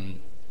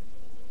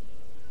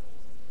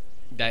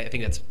 I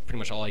think that's pretty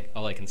much all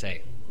I can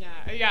say.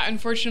 Yeah.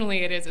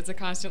 Unfortunately, it is. It's a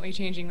constantly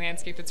changing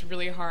landscape that's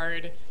really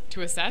hard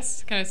to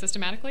assess, kind of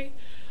systematically.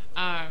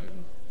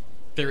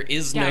 There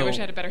is I wish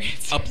I had a better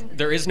answer.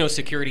 There is no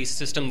security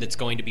system that's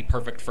going to be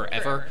perfect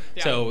forever.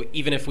 Yeah. So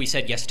even if we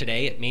said yes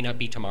today, it may not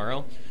be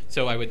tomorrow.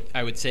 So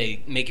I would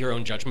say make your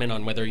own judgment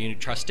on whether you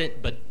trust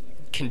it, but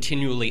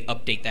continually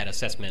update that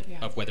assessment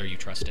of whether you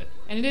trust it.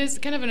 And it is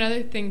kind of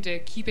another thing to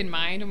keep in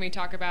mind when we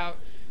talk about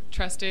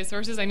trusted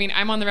sources. I mean,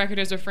 I'm on the record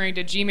as referring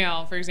to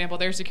Gmail, for example.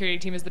 Their security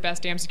team is the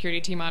best damn security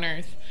team on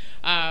earth.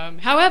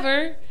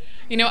 However,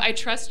 you know, I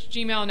trust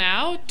Gmail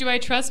now. Do I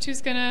trust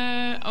who's going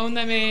to own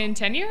them in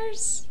 10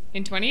 years?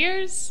 In 20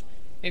 years?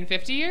 In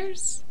 50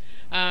 years?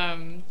 I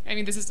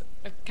mean, this is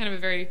kind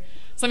of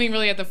something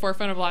really at the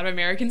forefront of a lot of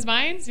Americans'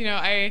 minds. You know,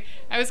 I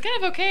was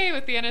kind of okay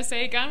with the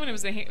NSA gun when it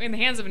was in the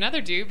hands of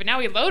another dude, but now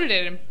we loaded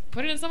it and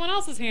put it in someone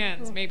else's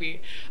hands,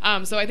 maybe.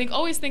 So I think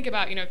always think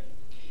about, you know,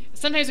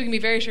 sometimes we can be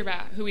very sure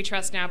about who we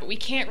trust now, but we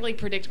can't really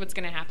predict what's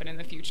going to happen in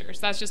the future. So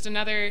that's just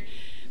another,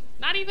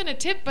 not even a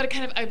tip, but a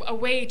kind of a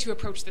way to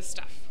approach this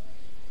stuff,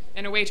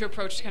 and a way to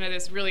approach kind of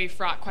this really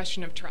fraught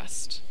question of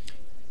trust.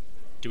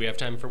 Do we have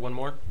time for one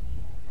more?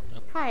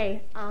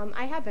 Hi,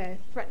 I have a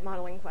threat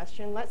modeling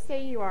question. Let's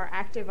say you are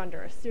active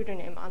under a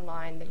pseudonym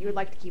online that you would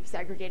like to keep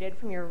segregated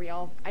from your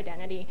real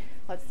identity.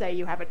 Let's say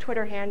you have a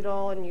Twitter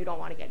handle and you don't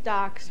want to get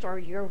doxxed, or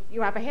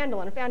you have a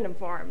handle in a fandom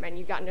forum and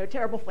you've gotten into a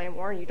terrible flame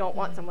war and you don't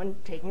want someone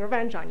taking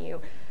revenge on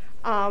you.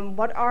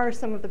 What are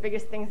some of the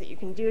biggest things that you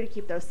can do to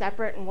keep those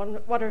separate, and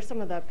what are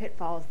some of the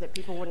pitfalls that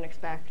people wouldn't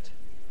expect?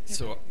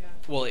 So,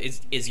 well,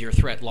 is your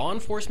threat law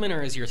enforcement,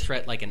 or is your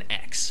threat like an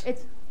X?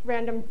 It's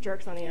random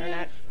jerks on the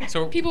internet.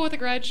 So people with a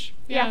grudge.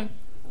 Yeah.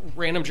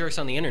 Random jerks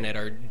on the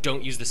internet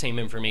don't use the same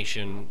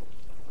information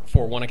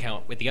for one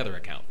account with the other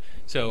account.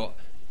 So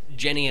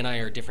Gennie and I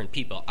are different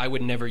people. I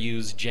would never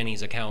use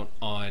Jenny's account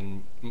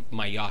on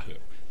my Yahoo.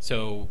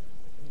 So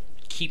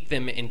keep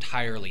them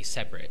entirely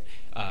separate.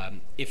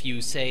 If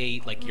you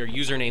say like your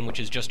username, which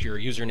is just your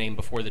username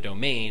before the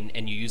domain,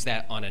 and you use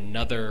that on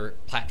another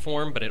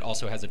platform, but it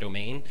also has a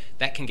domain,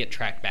 that can get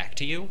tracked back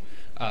to you.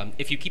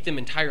 If you keep them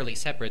entirely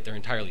separate, they're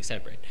entirely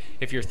separate.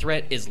 If your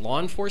threat is law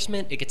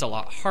enforcement, it gets a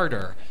lot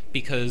harder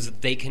because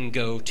they can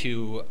go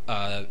to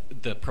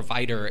the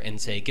provider and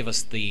say, give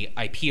us the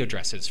IP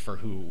addresses for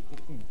who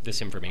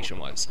this information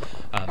was.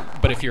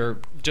 But if you're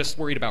just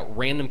worried about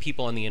random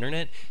people on the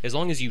internet, as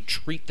long as you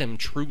treat them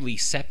truly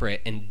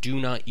separate and do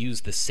not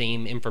use the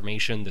same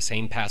information, the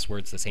same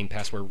passwords, the same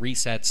password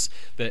resets,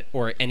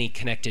 or any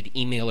connected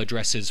email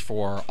addresses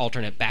for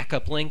alternate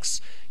backup links,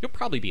 you'll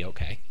probably be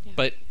okay. Yeah.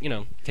 But, you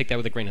know, take that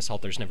with a grain of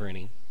salt. There's never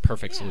any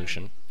perfect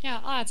solution.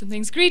 Yeah, I'll add some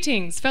things.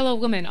 Greetings, fellow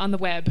women on the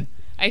web.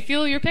 I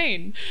feel your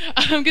pain.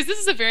 Because this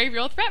is a very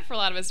real threat for a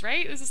lot of us,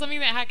 right? This is something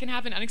that can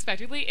happen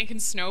unexpectedly and can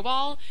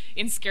snowball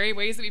in scary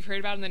ways that we've heard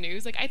about in the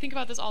news. Like, I think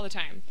about this all the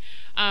time.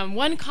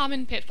 One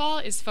common pitfall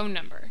is phone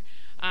number.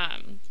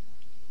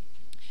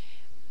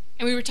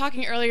 And we were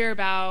talking earlier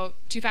about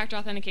two-factor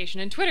authentication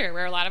in Twitter,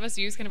 where a lot of us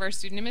use kind of our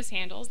pseudonymous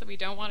handles that we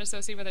don't want to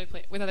associate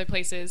with other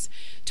places.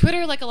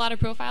 Twitter, like a lot of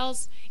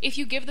profiles, if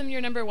you give them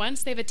your number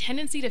once, they have a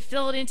tendency to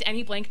fill it into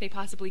any blank they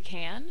possibly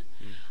can.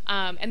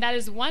 And that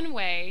is one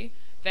way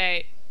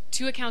that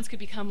two accounts could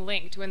become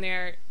linked when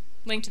they're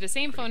linked to the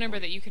same phone number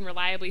that you can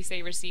reliably,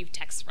 say, receive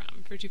texts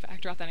from for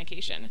two-factor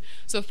authentication.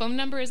 So phone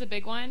number is a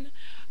big one.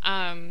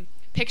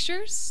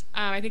 Pictures.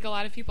 I think a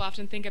lot of people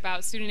often think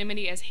about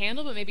pseudonymity as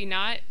handle, but maybe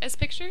not as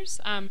pictures.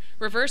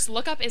 Reverse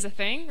lookup is a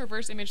thing,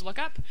 reverse image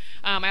lookup.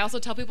 I also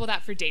tell people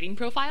that for dating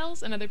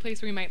profiles, another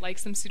place where we might like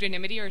some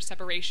pseudonymity or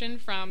separation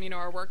from, you know,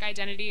 our work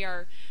identity,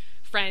 our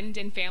friend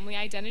and family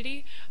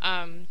identity.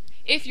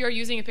 If you're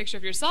using a picture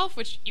of yourself,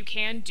 which you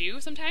can do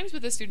sometimes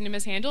with a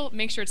pseudonymous handle,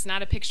 make sure it's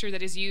not a picture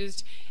that is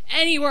used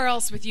anywhere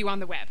else with you on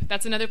the web.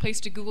 That's another place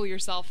to Google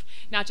yourself,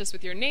 not just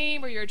with your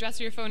name or your address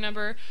or your phone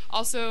number.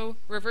 Also,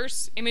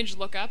 reverse image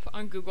lookup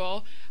on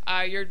Google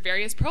your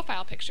various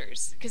profile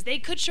pictures, because they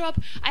could show up.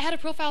 I had a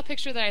profile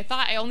picture that I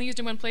thought I only used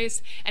in one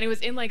place, and it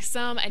was in like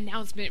some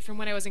announcement from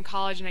when I was in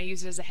college, and I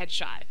used it as a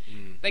headshot.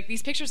 Like,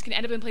 these pictures can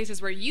end up in places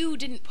where you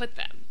didn't put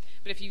them.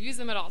 But if you use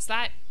them at all, so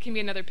that can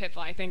be another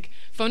pitfall. I think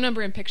phone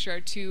number and picture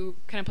are two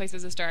kind of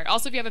places to start.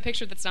 Also, if you have a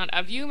picture that's not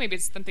of you, maybe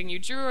it's something you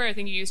drew or a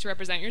thing you used to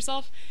represent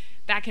yourself,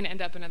 that can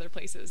end up in other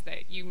places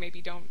that you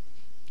maybe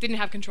didn't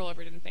have control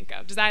over, didn't think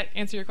of. Does that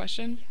answer your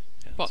question?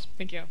 Yeah, well,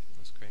 thank you.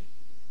 That's great.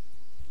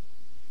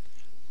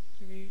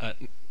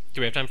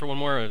 Do we have time for one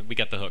more, or we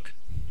got the hook?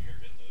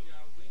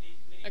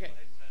 Okay.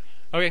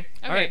 Okay.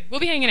 All right. We'll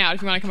be hanging out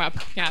if you want to come up.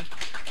 Yeah.